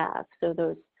that we have. So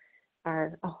those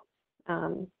are,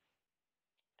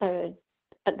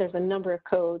 there's a number of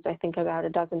codes, I think about a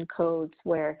dozen codes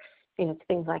where, it's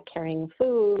things like carrying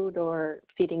food or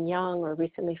feeding young or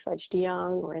recently fledged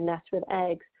young or a nest with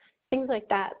eggs, things like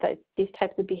that, these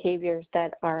types of behaviors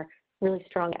that are really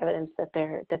strong evidence that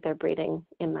they're breeding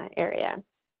in that area.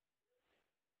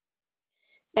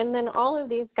 And then all of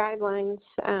these guidelines,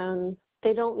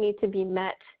 they don't need to be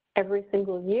met every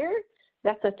single year.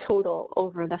 That's a total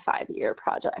over the 5-year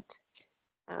project.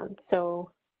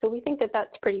 So we think that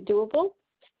that's pretty doable.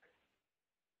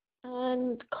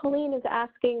 And Colleen is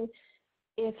asking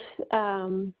if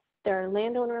there are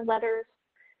landowner letters.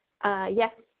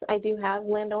 Yes, I do have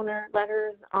landowner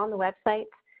letters on the website.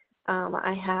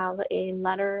 I have a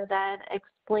letter that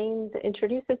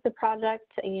introduces the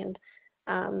project, and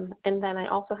then I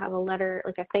also have a letter,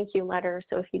 like a thank you letter.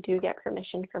 So if you do get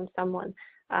permission from someone,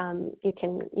 you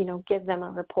can, give them a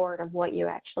report of what you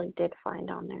actually did find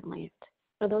on their land.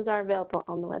 So those are available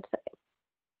on the website.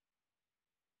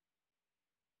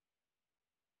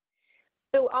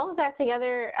 So all of that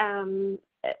together,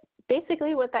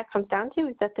 basically what that comes down to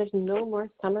is that there's no more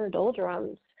summer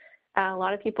doldrums. A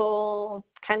lot of people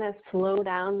kind of slow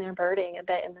down their birding a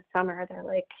bit in the summer. They're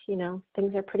like,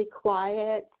 things are pretty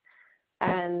quiet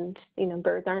and,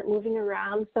 birds aren't moving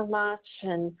around so much.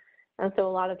 And so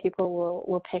a lot of people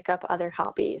will pick up other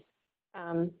hobbies.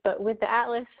 But with the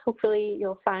atlas, hopefully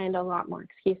you'll find a lot more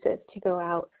excuses to go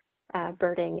out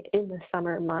birding in the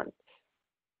summer months.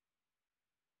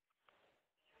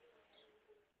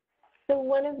 So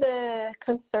one of the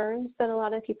concerns that a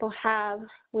lot of people have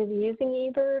with using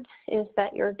eBird is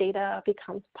that your data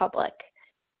becomes public.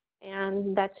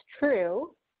 And that's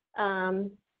true.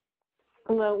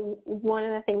 Well, one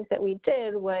of the things that we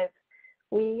did was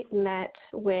we met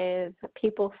with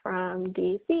people from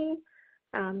DC,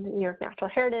 New York Natural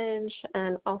Heritage,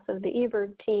 and also the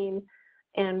eBird team.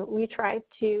 And we tried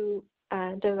to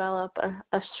develop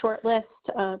a short list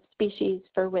of species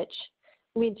for which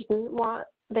we didn't want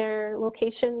their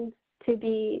locations to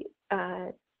be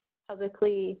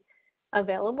publicly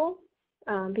available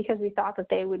because we thought that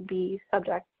they would be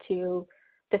subject to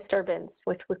disturbance,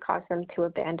 which would cause them to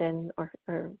abandon or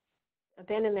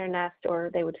abandon their nest,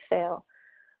 or they would fail.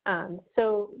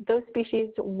 So those species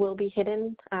will be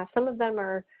hidden. Some of them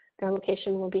their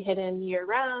location will be hidden year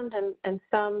round, and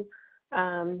some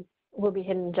will be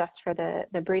hidden just for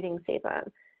the breeding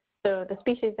season. So the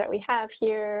species that we have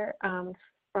here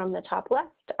from the top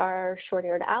left are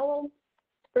short-eared owl,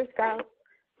 spruce grouse,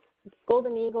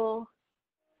 golden eagle,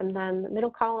 and then the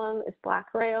middle column is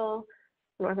black rail,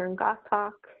 northern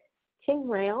goshawk, king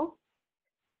rail,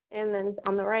 and then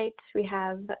on the right we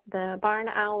have the barn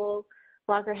owl,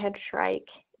 loggerhead shrike,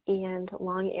 and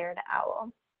long-eared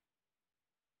owl.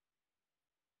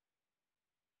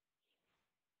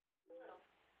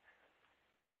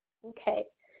 Okay,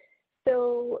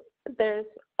 so there's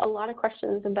a lot of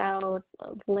questions about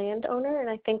landowner, and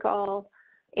I think I'll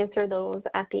answer those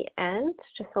at the end,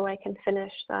 just so I can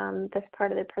finish this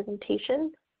part of the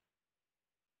presentation.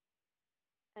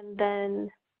 And then,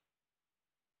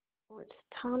 which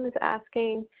Tom is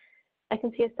asking, I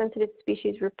can see a sensitive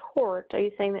species report. Are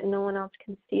you saying that no one else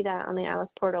can see that on the Atlas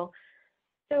portal?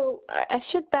 So I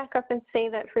should back up and say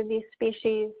that for these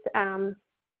species,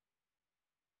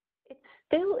 it's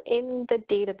still in the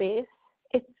database.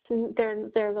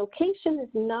 Their location is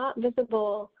not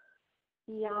visible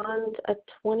beyond a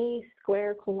 20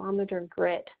 square kilometer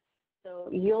grid. So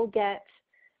you'll get,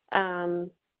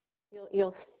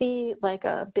 you'll see like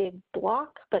a big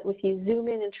block, but if you zoom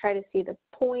in and try to see the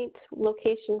point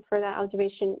location for that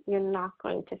observation, you're not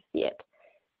going to see it.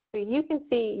 So you can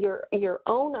see your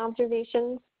own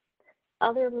observations.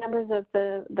 Other members of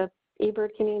the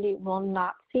eBird community will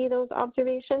not see those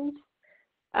observations.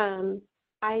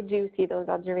 I do see those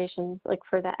observations, like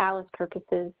for the Atlas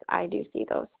purposes, I do see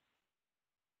those.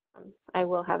 I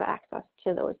will have access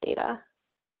to those data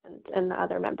and the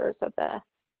other members of the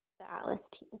Atlas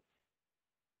team.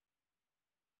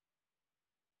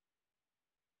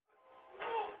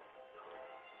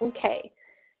 Okay,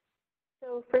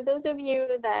 so for those of you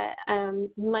that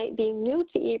might be new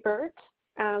to eBird,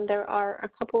 there are a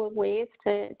couple of ways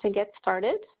to get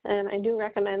started, and I do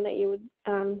recommend that you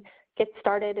would get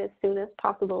started as soon as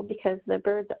possible because the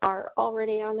birds are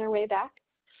already on their way back.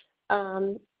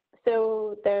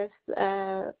 So there's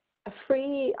a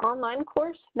free online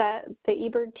course that the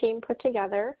eBird team put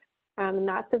together, and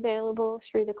that's available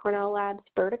through the Cornell Labs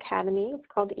Bird Academy. It's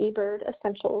called eBird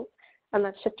Essentials, and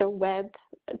that's just a web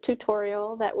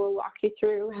tutorial that will walk you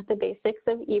through the basics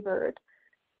of eBird.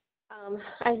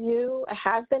 I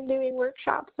have been doing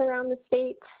workshops around the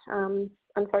state.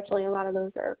 Unfortunately, a lot of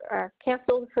those are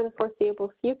canceled for the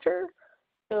foreseeable future.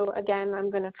 So again, I'm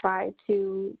going to try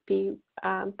to be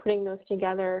putting those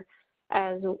together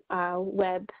as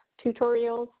web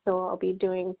tutorials. So I'll be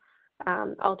doing,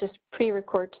 I'll just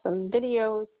pre-record some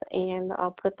videos and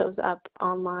I'll put those up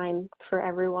online for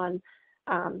everyone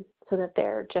so that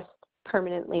they're just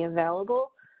permanently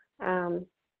available. And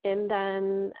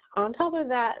then on top of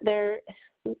that,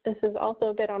 this is also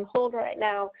a bit on hold right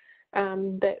now,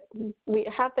 but we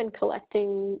have been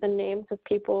collecting the names of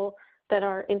people that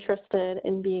are interested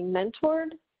in being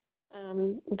mentored,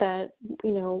 that,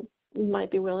 you know,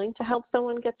 might be willing to help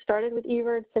someone get started with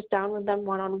eBird, sit down with them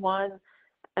one-on-one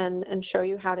and show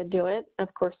you how to do it.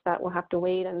 Of course, that will have to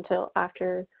wait until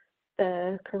after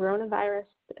the coronavirus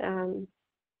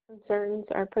concerns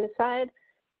are put aside,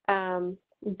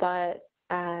 but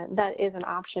that is an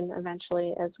option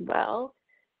eventually as well.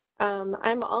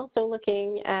 I'm also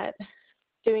looking at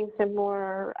doing some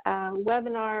more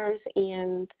webinars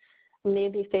and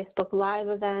maybe Facebook Live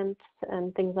events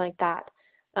and things like that.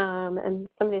 And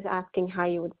somebody's asking how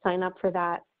you would sign up for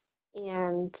that.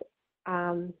 And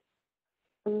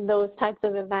those types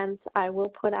of events I will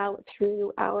put out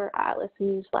through our Atlas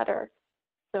newsletter.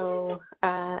 So,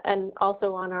 and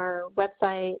also on our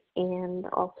website and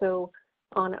also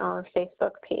on our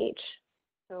Facebook page.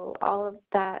 So all of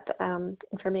that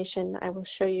information I will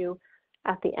show you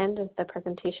at the end of the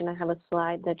presentation. I have a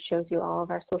slide that shows you all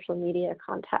of our social media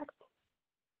contacts.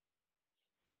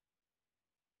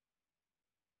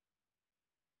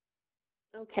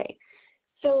 Okay,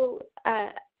 so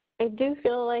I do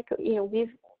feel like, you know,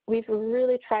 we've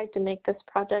really tried to make this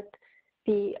project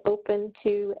be open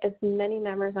to as many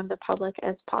members of the public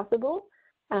as possible.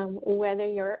 Whether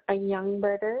you're a young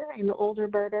birder, an older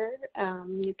birder,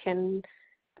 you can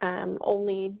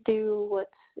only do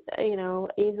what's, you know,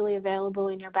 easily available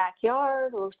in your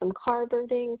backyard or some car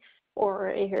birding, or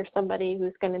if you're somebody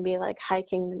who's going to be like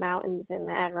hiking the mountains in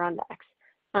the Adirondacks.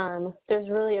 There's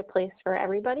really a place for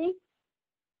everybody.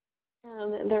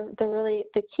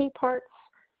 The key parts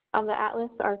of the Atlas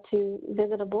are to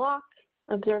visit a block,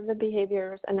 observe the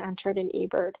behaviors, and enter it in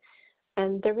eBird.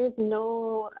 And there is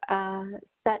no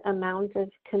set amount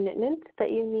of commitment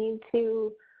that you need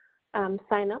to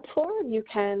sign up for. You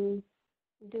can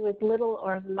do as little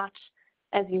or as much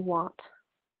as you want.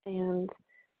 And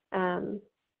okay,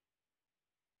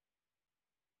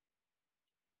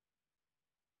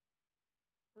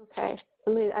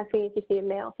 I think if you see a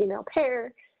male-female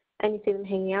pair and you see them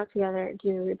hanging out together, do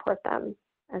you report them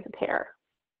as a pair?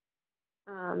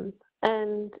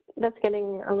 And that's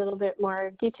getting a little bit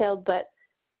more detailed, but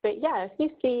yeah, if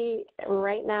you see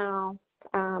right now,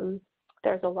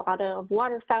 there's a lot of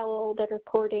waterfowl that are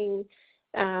courting.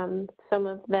 Some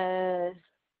of the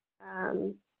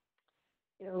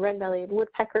red-bellied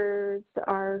woodpeckers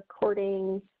are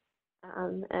courting,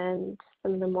 and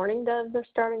some of the mourning doves are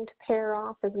starting to pair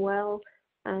off as well.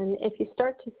 And if you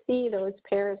start to see those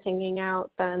pairs hanging out,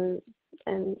 then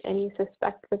and you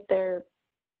suspect that they're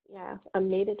a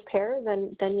mated pair,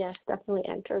 then yes, definitely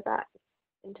enter that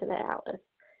into the atlas.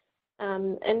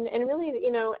 And really,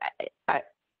 I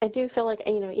do feel like,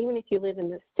 even if you live in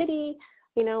the city,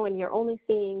 and you're only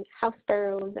seeing house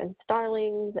sparrows and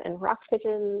starlings and rock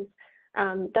pigeons,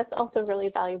 that's also really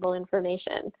valuable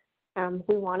information.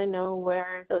 We want to know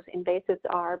where those invasives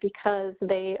are because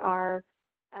they are,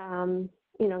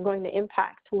 going to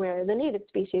impact where the native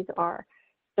species are.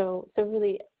 So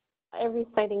really, every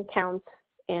sighting counts,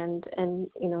 and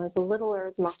as little or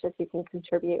as much as you can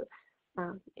contribute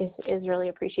is really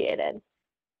appreciated.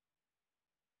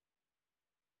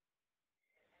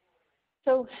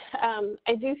 So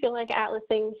I do feel like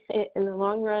atlasing in the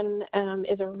long run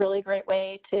is a really great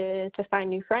way to find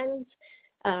new friends.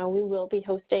 We will be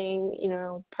hosting,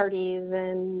 parties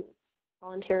and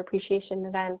volunteer appreciation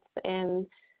events and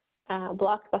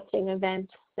block busting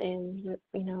events and,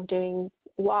 doing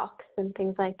walks and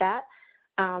things like that.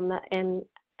 And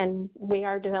we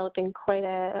are developing quite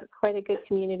a good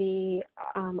community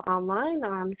online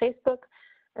on Facebook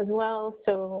as well.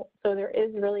 So there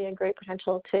is really a great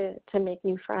potential to make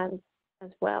new friends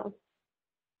as well.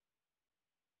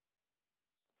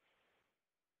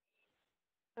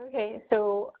 Okay,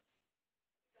 so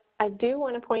I do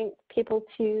want to point people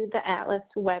to the Atlas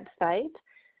website,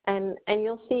 and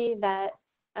you'll see that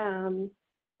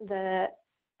the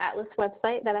Atlas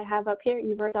website that I have up here,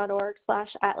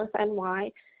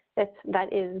 ebird.org/atlasny,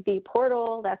 that is the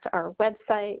portal, that's our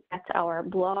website, that's our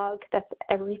blog,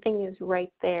 everything is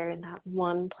right there in that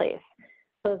one place.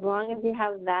 So as long as you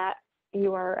have that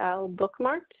URL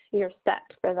bookmarked, you're set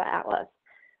for the Atlas.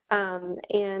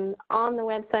 And on the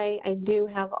website, I do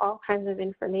have all kinds of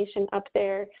information up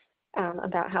there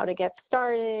about how to get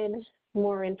started,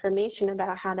 more information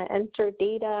about how to enter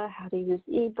data, how to use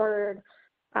eBird,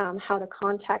 how to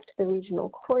contact the regional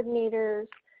coordinators,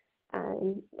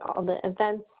 all the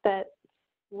events that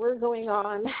were going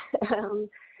on,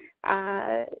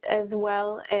 as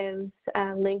well as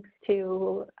links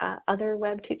to other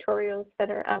web tutorials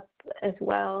that are up as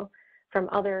well from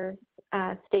other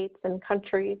states and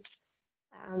countries,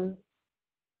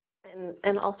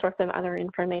 and all sorts of other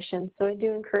information. So I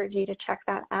do encourage you to check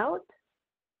that out.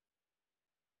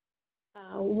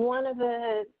 One of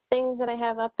the things that I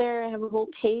have up there, I have a whole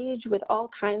page with all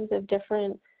kinds of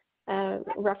different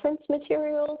reference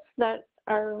materials that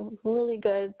are really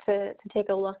good to take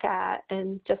a look at,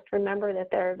 and just remember that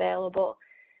they're available.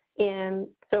 And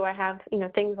so I have,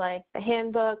 things like the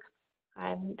handbook,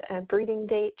 I have breeding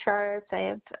date charts, I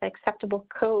have acceptable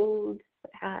codes,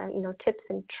 tips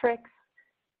and tricks,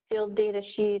 field data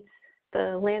sheets,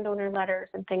 the landowner letters,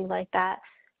 and things like that.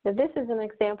 Now, this is an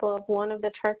example of one of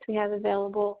the charts we have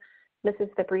available. This is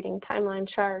the breeding timeline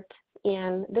chart,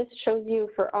 and this shows you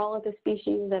for all of the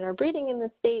species that are breeding in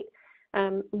the state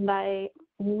by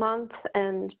month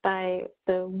and by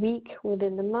the week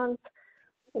within the month,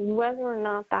 whether or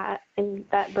not that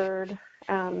bird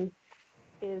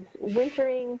is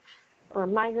wintering or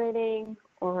migrating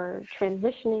or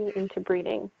transitioning into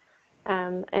breeding.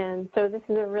 And so this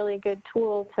is a really good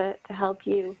tool to help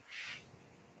you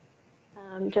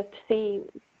just see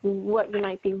what you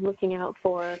might be looking out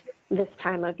for this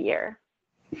time of year.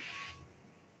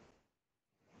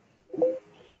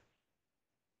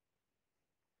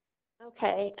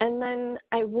 Okay, and then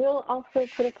I will also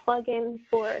put a plug in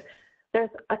for, there's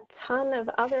a ton of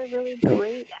other really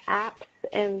great apps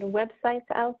and websites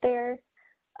out there.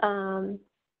 Hang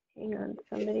on,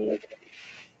 somebody.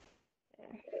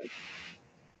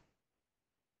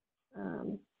 A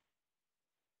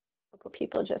couple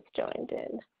people just joined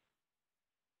in.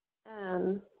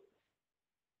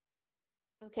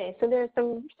 Okay, so there's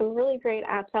some really great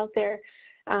apps out there,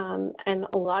 and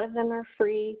a lot of them are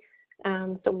free.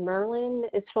 So Merlin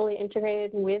is fully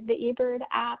integrated with the eBird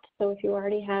app. So if you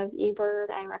already have eBird,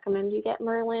 I recommend you get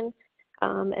Merlin.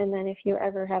 And then if you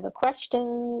ever have a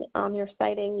question on your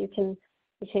sighting, you can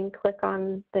click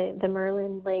on the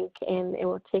Merlin link and it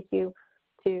will take you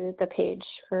to the page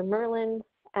for Merlin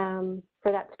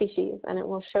for that species. And it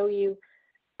will show you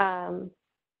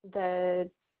the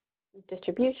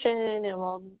distribution. It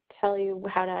will tell you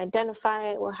how to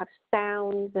identify it. We'll have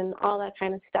sounds and all that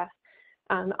kind of stuff.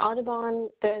 Audubon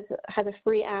has a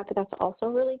free app that's also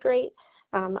really great.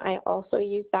 I also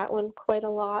use that one quite a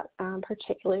lot,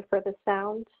 particularly for the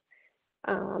sounds.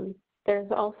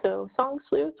 There's also Song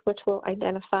Sleuth, which will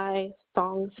identify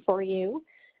songs for you.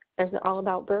 There's the All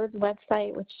About Birds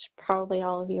website, which probably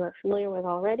all of you are familiar with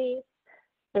already.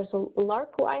 There's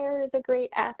Larkwire is a great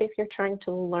app if you're trying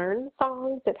to learn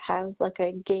songs. It has like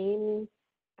a game,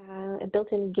 a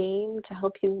built-in game to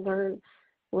help you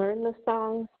learn the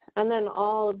songs. And then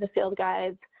all of the field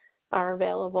guides are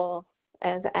available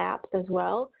as apps as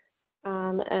well.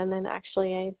 And then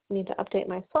actually I need to update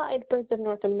my slide. Birds of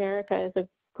North America is a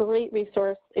great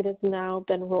resource. It has now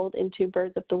been rolled into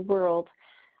Birds of the World.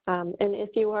 And if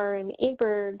you are an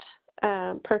eBird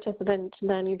participant,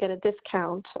 then you get a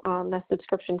discount on the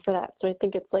subscription for that. So I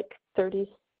think it's like $36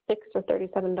 or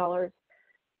 $37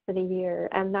 for the year.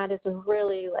 And that is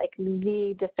really like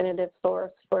the definitive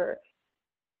source for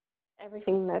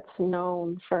everything that's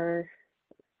known for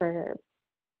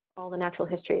all the natural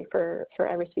history for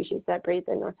every species that breeds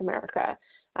in North America.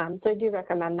 So I do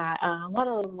recommend that. A lot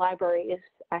of libraries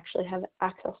actually have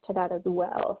access to that as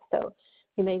well. So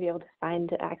you may be able to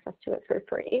find access to it for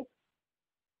free.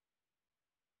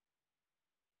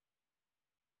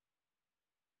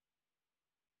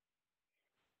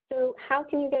 So how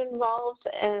can you get involved?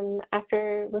 And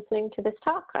after listening to this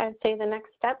talk, I'd say the next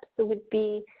steps would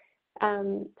be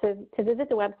to visit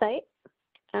the website.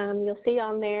 You'll see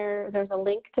on there's a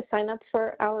link to sign up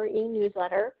for our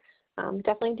e-newsletter.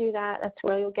 Definitely do that. That's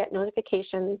where you'll get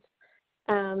notifications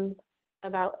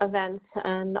about events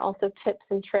and also tips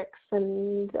and tricks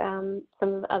and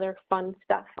some of the other fun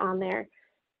stuff on there.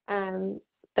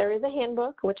 There is a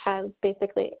handbook which has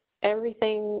basically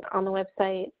everything on the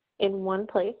website in one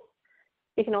place.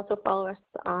 You can also follow us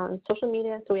on social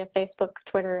media. So we have Facebook,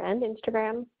 Twitter, and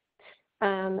Instagram.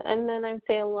 And then I would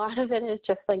say a lot of it is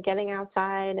just like getting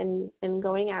outside and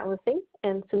going atlasing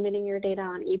and submitting your data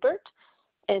on eBird.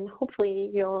 And hopefully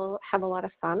you'll have a lot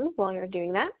of fun while you're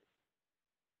doing that.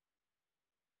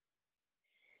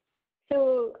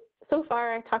 So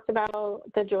far I talked about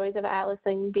the joys of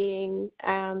atlasing being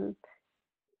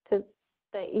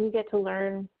that you get to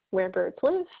learn where birds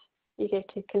live, you get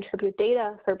to contribute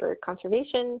data for bird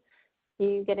conservation,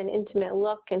 you get an intimate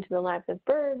look into the lives of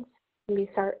birds, you be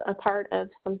a part of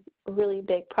some really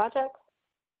big projects,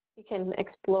 you can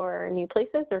explore new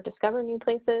places or discover new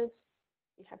places,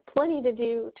 you have plenty to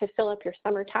do to fill up your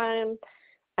summertime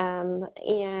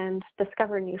and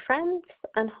discover new friends,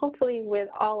 and hopefully with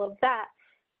all of that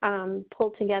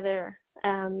pulled together,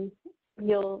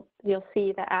 you'll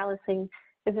see that atlasing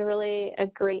is really a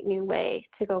great new way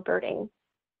to go birding.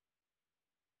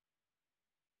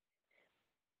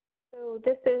 So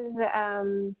this is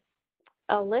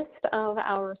a list of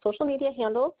our social media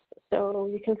handles. So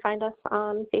you can find us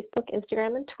on Facebook,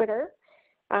 Instagram, and Twitter.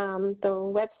 The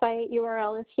website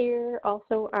URL is here,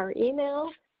 also our email.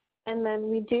 And then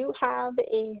we do have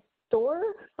a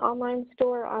online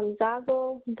store on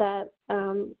Zazzle that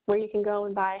where you can go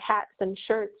and buy hats and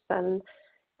shirts and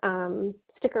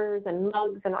stickers and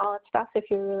mugs and all that stuff if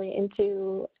you're really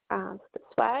into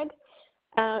swag.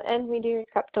 And we do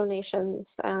accept donations.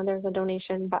 There's a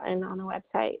donation button on the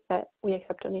website that we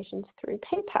accept donations through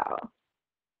PayPal.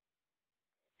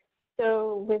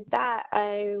 So with that,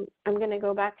 I'm going to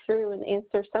go back through and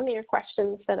answer some of your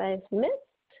questions that I've missed,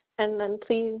 and then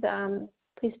please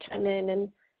chime in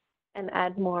and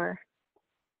add more.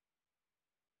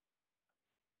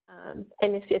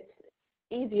 And if it's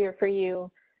easier for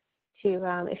you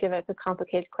to, if you have a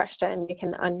complicated question, you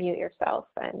can unmute yourself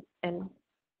and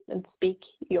speak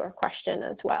your question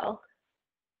as well.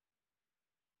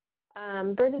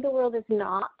 Birds of the World is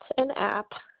not an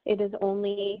app. It is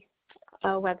only a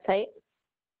website.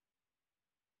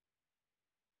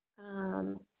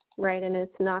 Right, and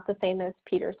it's not the same as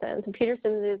Peterson's. And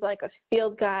Peterson's is like a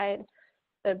field guide.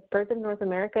 The Birds of North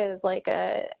America is like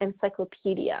an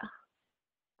encyclopedia.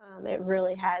 It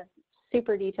really has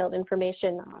super detailed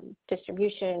information on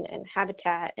distribution and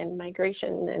habitat and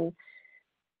migration and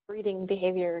breeding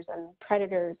behaviors and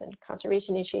predators and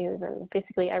conservation issues and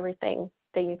basically everything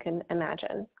that you can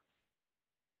imagine.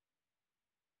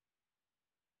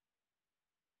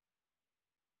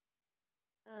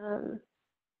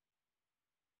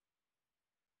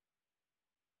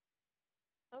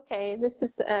 Okay, this is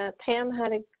Pam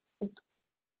had a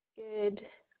good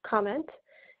comment.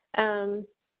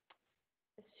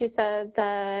 She said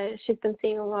that she's been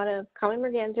seeing a lot of common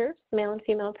mergansers, male and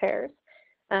female pairs,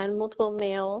 and multiple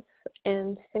males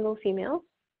and single females.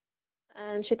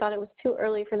 And she thought it was too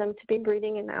early for them to be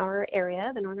breeding in our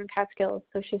area, the Northern Catskills,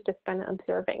 so she's just been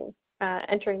observing,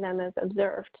 entering them as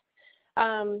observed.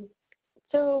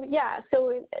 So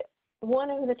one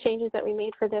of the changes that we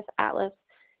made for this atlas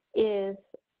is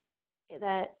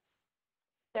that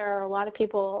there are a lot of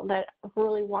people that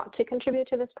really want to contribute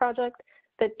to this project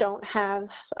that don't have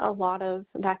a lot of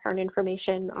background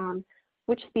information on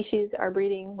which species are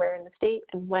breeding where in the state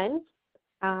and when.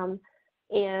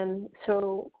 And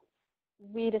so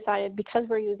we decided, because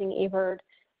we're using eBird,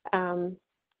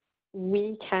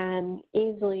 we can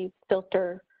easily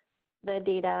filter the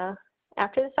data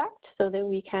after the fact so that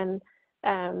we can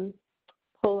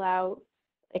pull out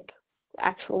like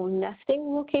actual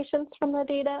nesting locations from the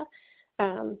data.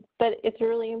 But it's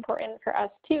really important for us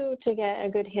too to get a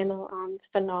good handle on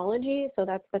phenology, so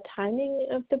that's the timing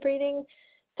of the breeding.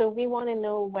 So we want to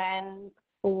know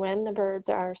when the birds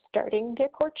are starting their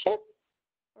courtship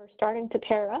or starting to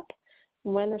pair up,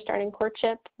 when they're starting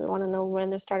courtship. We want to know when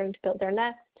they're starting to build their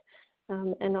nest,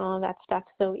 and all of that stuff.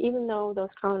 So even though those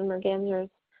common mergansers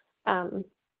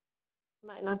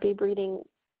might not be breeding,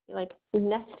 like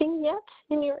nesting yet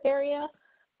in your area,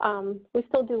 we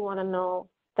still do want to know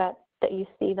that you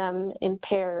see them in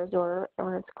pairs or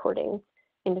as courting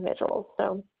individuals.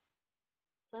 So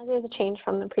that is a change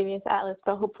from the previous atlas,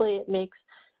 but hopefully it makes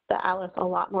the atlas a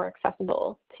lot more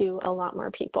accessible to a lot more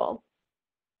people.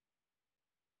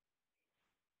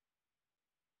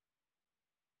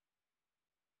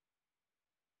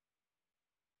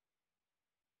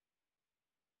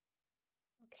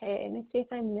 Okay, let me see if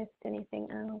I missed anything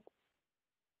else.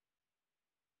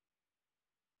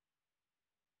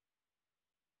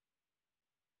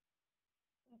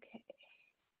 Okay.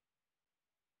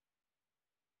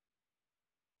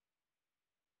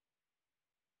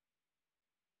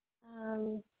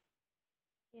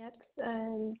 Yep,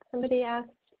 somebody asked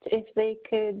if they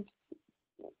could,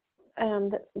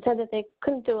 said that they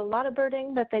couldn't do a lot of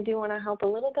birding, but they do want to help a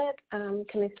little bit.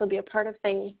 Can they still be a part of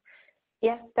things?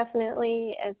 Yes,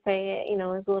 definitely. As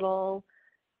little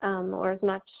or as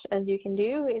much as you can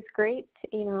do is great.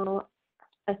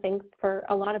 I think for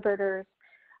a lot of birders,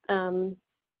 some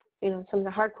of the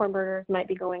hardcore birders might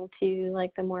be going to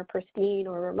like the more pristine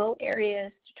or remote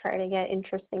areas to try to get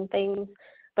interesting things.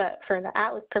 But for the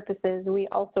atlas purposes, we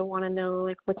also want to know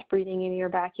like what's breeding in your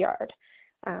backyard.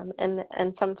 And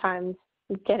sometimes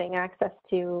getting access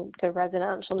to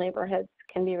residential neighborhoods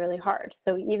can be really hard.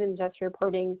 So even just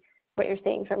reporting what you're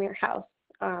seeing from your house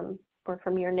or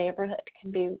from your neighborhood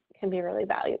can be really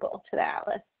valuable to the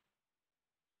atlas.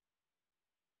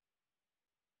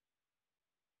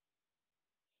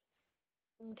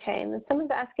 Okay, and then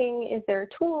someone's asking, is there a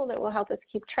tool that will help us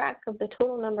keep track of the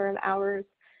total number of hours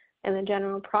and the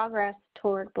general progress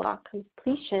toward block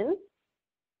completion?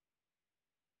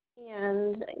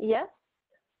 And yes,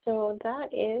 so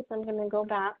that is, I'm going to go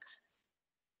back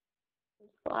some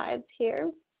slides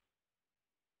here.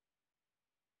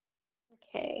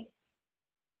 Okay.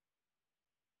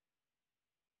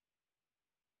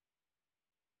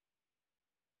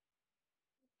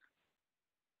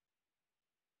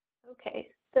 Okay,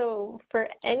 so for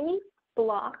any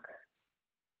block,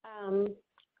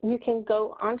 you can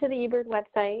go onto the eBird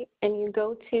website and you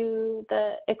go to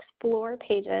the Explore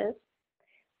pages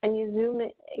and you zoom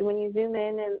in. When you zoom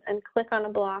in and click on a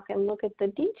block and look at the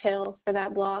details for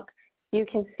that block, you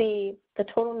can see the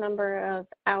total number of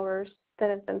hours that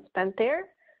have been spent there.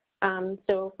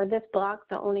 So for this block,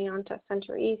 the Oneonta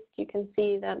Center East, you can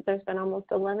see that there's been almost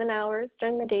 11 hours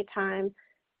during the daytime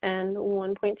and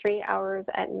 1.3 hours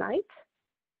at night.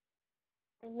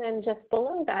 And then just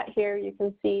below that here, you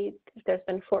can see there's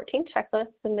been 14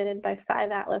 checklists submitted by 5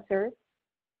 atlasers.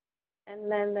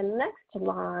 And then the next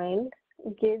line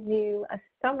gives you a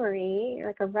summary,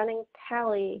 like a running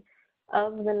tally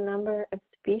of the number of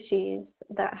species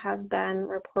that have been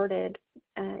reported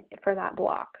for that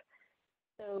block.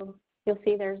 So you'll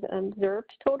see there's an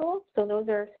observed total. So those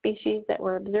are species that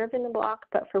were observed in the block,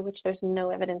 but for which there's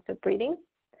no evidence of breeding.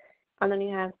 And then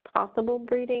you have possible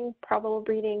breeding, probable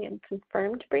breeding, and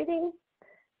confirmed breeding.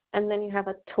 And then you have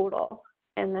a total.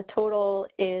 And the total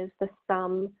is the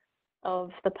sum of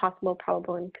the possible,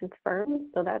 probable, and confirmed.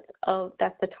 So that's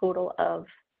the total of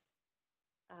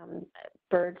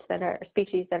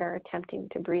species that are attempting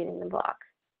to breed in the block.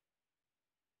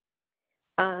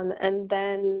 And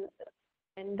then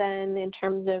And then in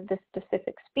terms of the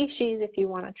specific species, if you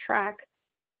want to track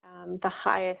the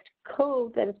highest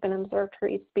code that has been observed for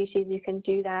each species, you can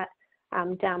do that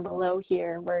down below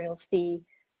here, where you'll see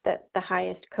that the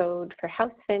highest code for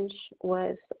house finch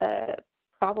was a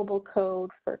probable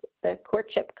code for the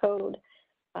courtship code,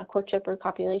 courtship or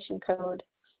copulation code.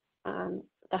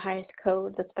 The highest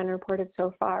code that's been reported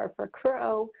so far for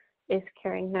crow is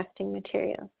carrying nesting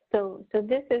material. So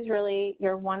this is really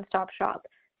your one-stop shop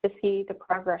to see the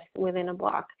progress within a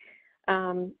block.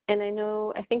 And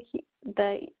I think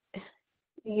that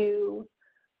you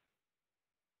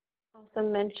also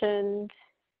mentioned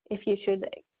if you should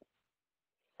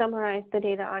summarize the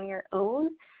data on your own.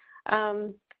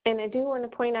 And I do want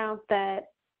to point out that,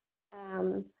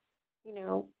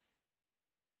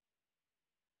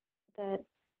 that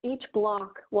each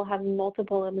block will have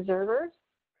multiple observers,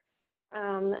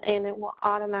 and it will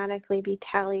automatically be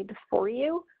tallied for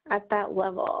you at that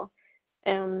level.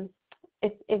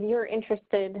 If you're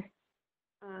interested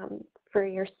for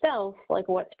yourself, like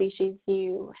what species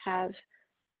you have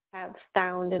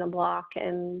found in a block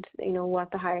and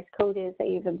what the highest code is that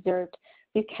you've observed,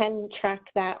 you can track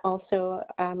that also.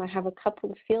 I have a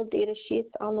couple of field data sheets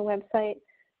on the website.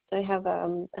 So I have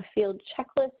a field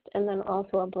checklist and then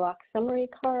also a block summary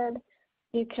card.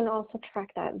 You can also track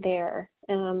that there.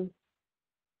 And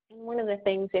one of the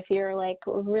things, if you're like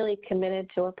really committed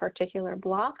to a particular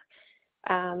block,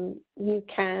 you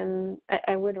can,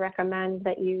 I would recommend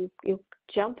that you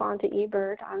jump onto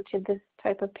eBird, onto this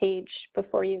type of page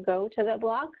before you go to the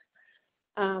block,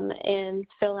 and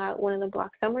fill out one of the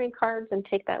block summary cards and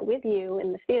take that with you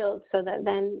in the field, so that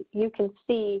then you can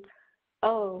see,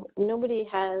 oh, nobody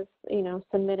has,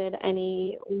 submitted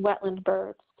any wetland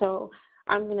birds. So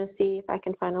I'm going to see if I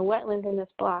can find a wetland in this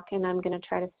block, and I'm going to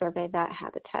try to survey that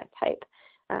habitat type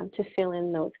to fill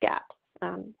in those gaps,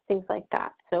 things like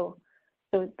that. So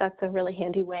that's a really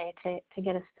handy way to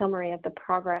get a summary of the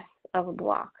progress of a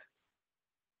block.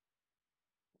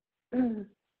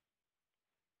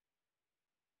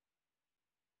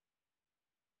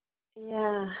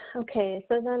 Yeah, okay.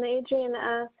 So then Adrian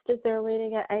asked, is there a way to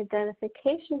get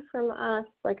identification from us,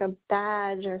 like a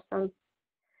badge or something?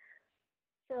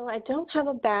 So I don't have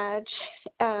a badge.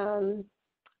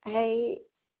 I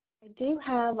do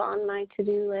have on my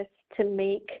to-do list to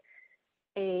make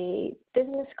a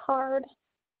business card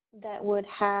that would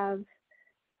have,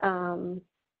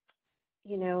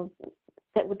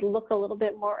 that would look a little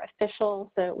bit more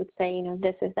official. So it would say,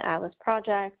 this is the Atlas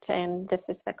project and this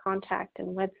is the contact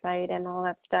and website and all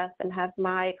that stuff, and have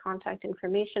my contact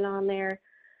information on there.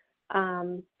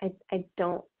 I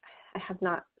have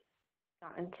not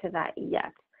gotten to that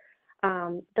yet.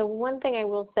 The one thing I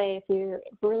will say, if you're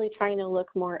really trying to look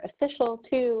more official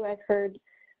too, I've heard,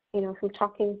 from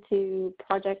talking to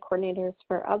project coordinators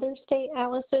for other state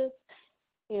atlases,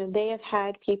 they have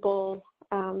had people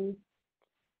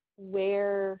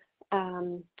wear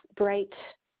bright,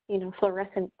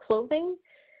 fluorescent clothing,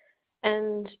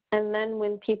 and then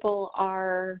when people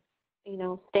are,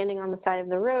 standing on the side of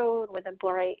the road with a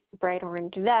bright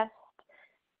orange vest,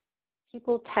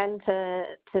 people tend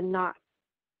to not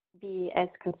be as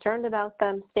concerned about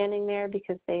them standing there,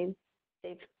 because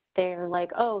they're like,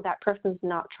 oh, that person's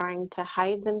not trying to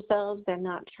hide themselves. They're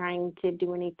not trying to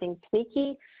do anything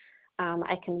sneaky.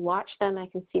 I can watch them. I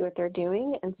can see what they're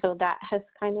doing. And so that has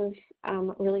kind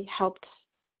of really helped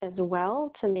as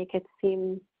well to make it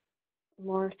seem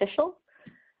more official.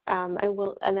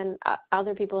 And then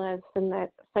other people have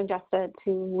suggested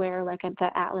to wear like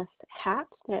the Atlas hat.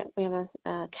 We have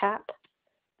a cap,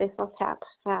 baseball cap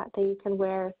hat that you can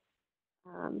wear,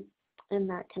 and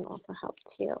that can also help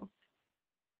too.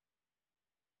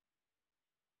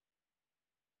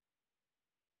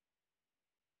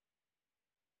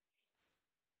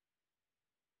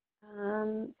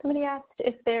 Somebody asked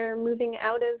if they're moving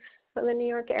out of the New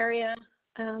York area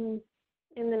in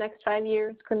the next 5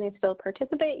 years, can they still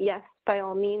participate? Yes, by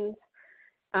all means.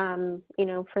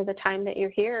 For the time that you're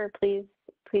here, please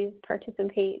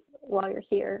participate while you're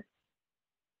here.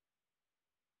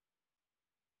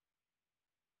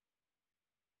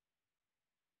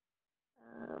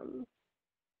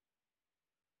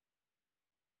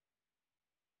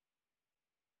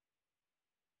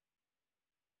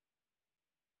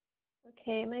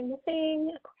 Okay, am I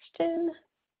missing a question?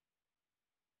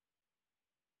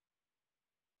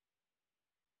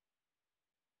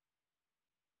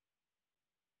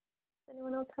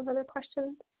 Anyone else have other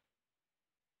questions?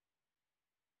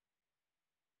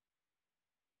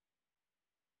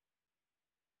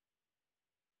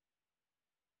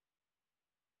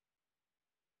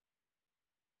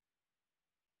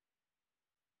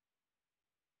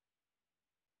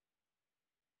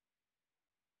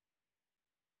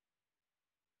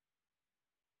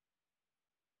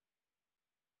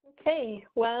 Okay,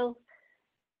 well,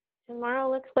 tomorrow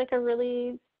looks like a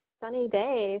really sunny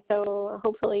day, so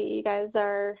hopefully you guys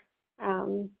are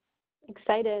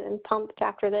excited and pumped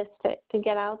after this to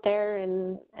get out there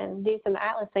and do some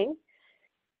atlasing.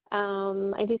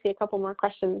 I do see a couple more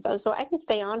questions, though, so I can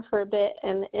stay on for a bit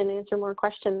and answer more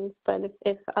questions, but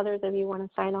if others of you want to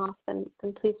sign off, then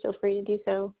please feel free to do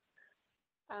so.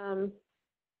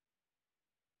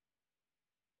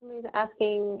 Somebody's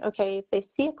asking, okay, if they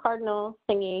see a cardinal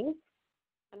singing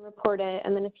and report it,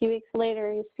 and then a few weeks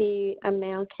later you see a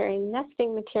male carrying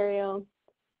nesting material,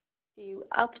 do you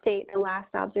update the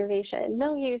last observation?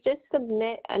 No, you just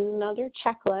submit another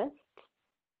checklist,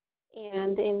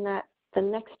 and in the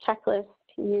next checklist,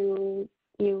 you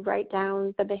write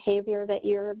down the behavior that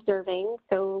you're observing,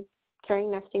 so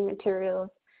carrying nesting materials,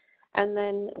 and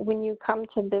then when you come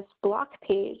to this block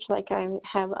page, like I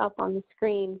have up on the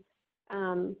screen,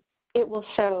 it will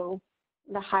show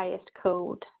the highest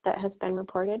code that has been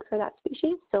reported for that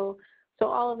species. So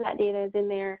all of that data is in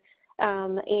there,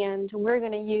 and we're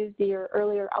going to use your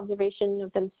earlier observation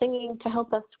of them singing to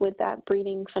help us with that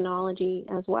breeding phenology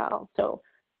as well. So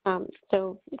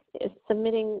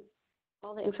submitting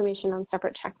all the information on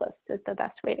separate checklists is the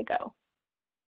best way to go.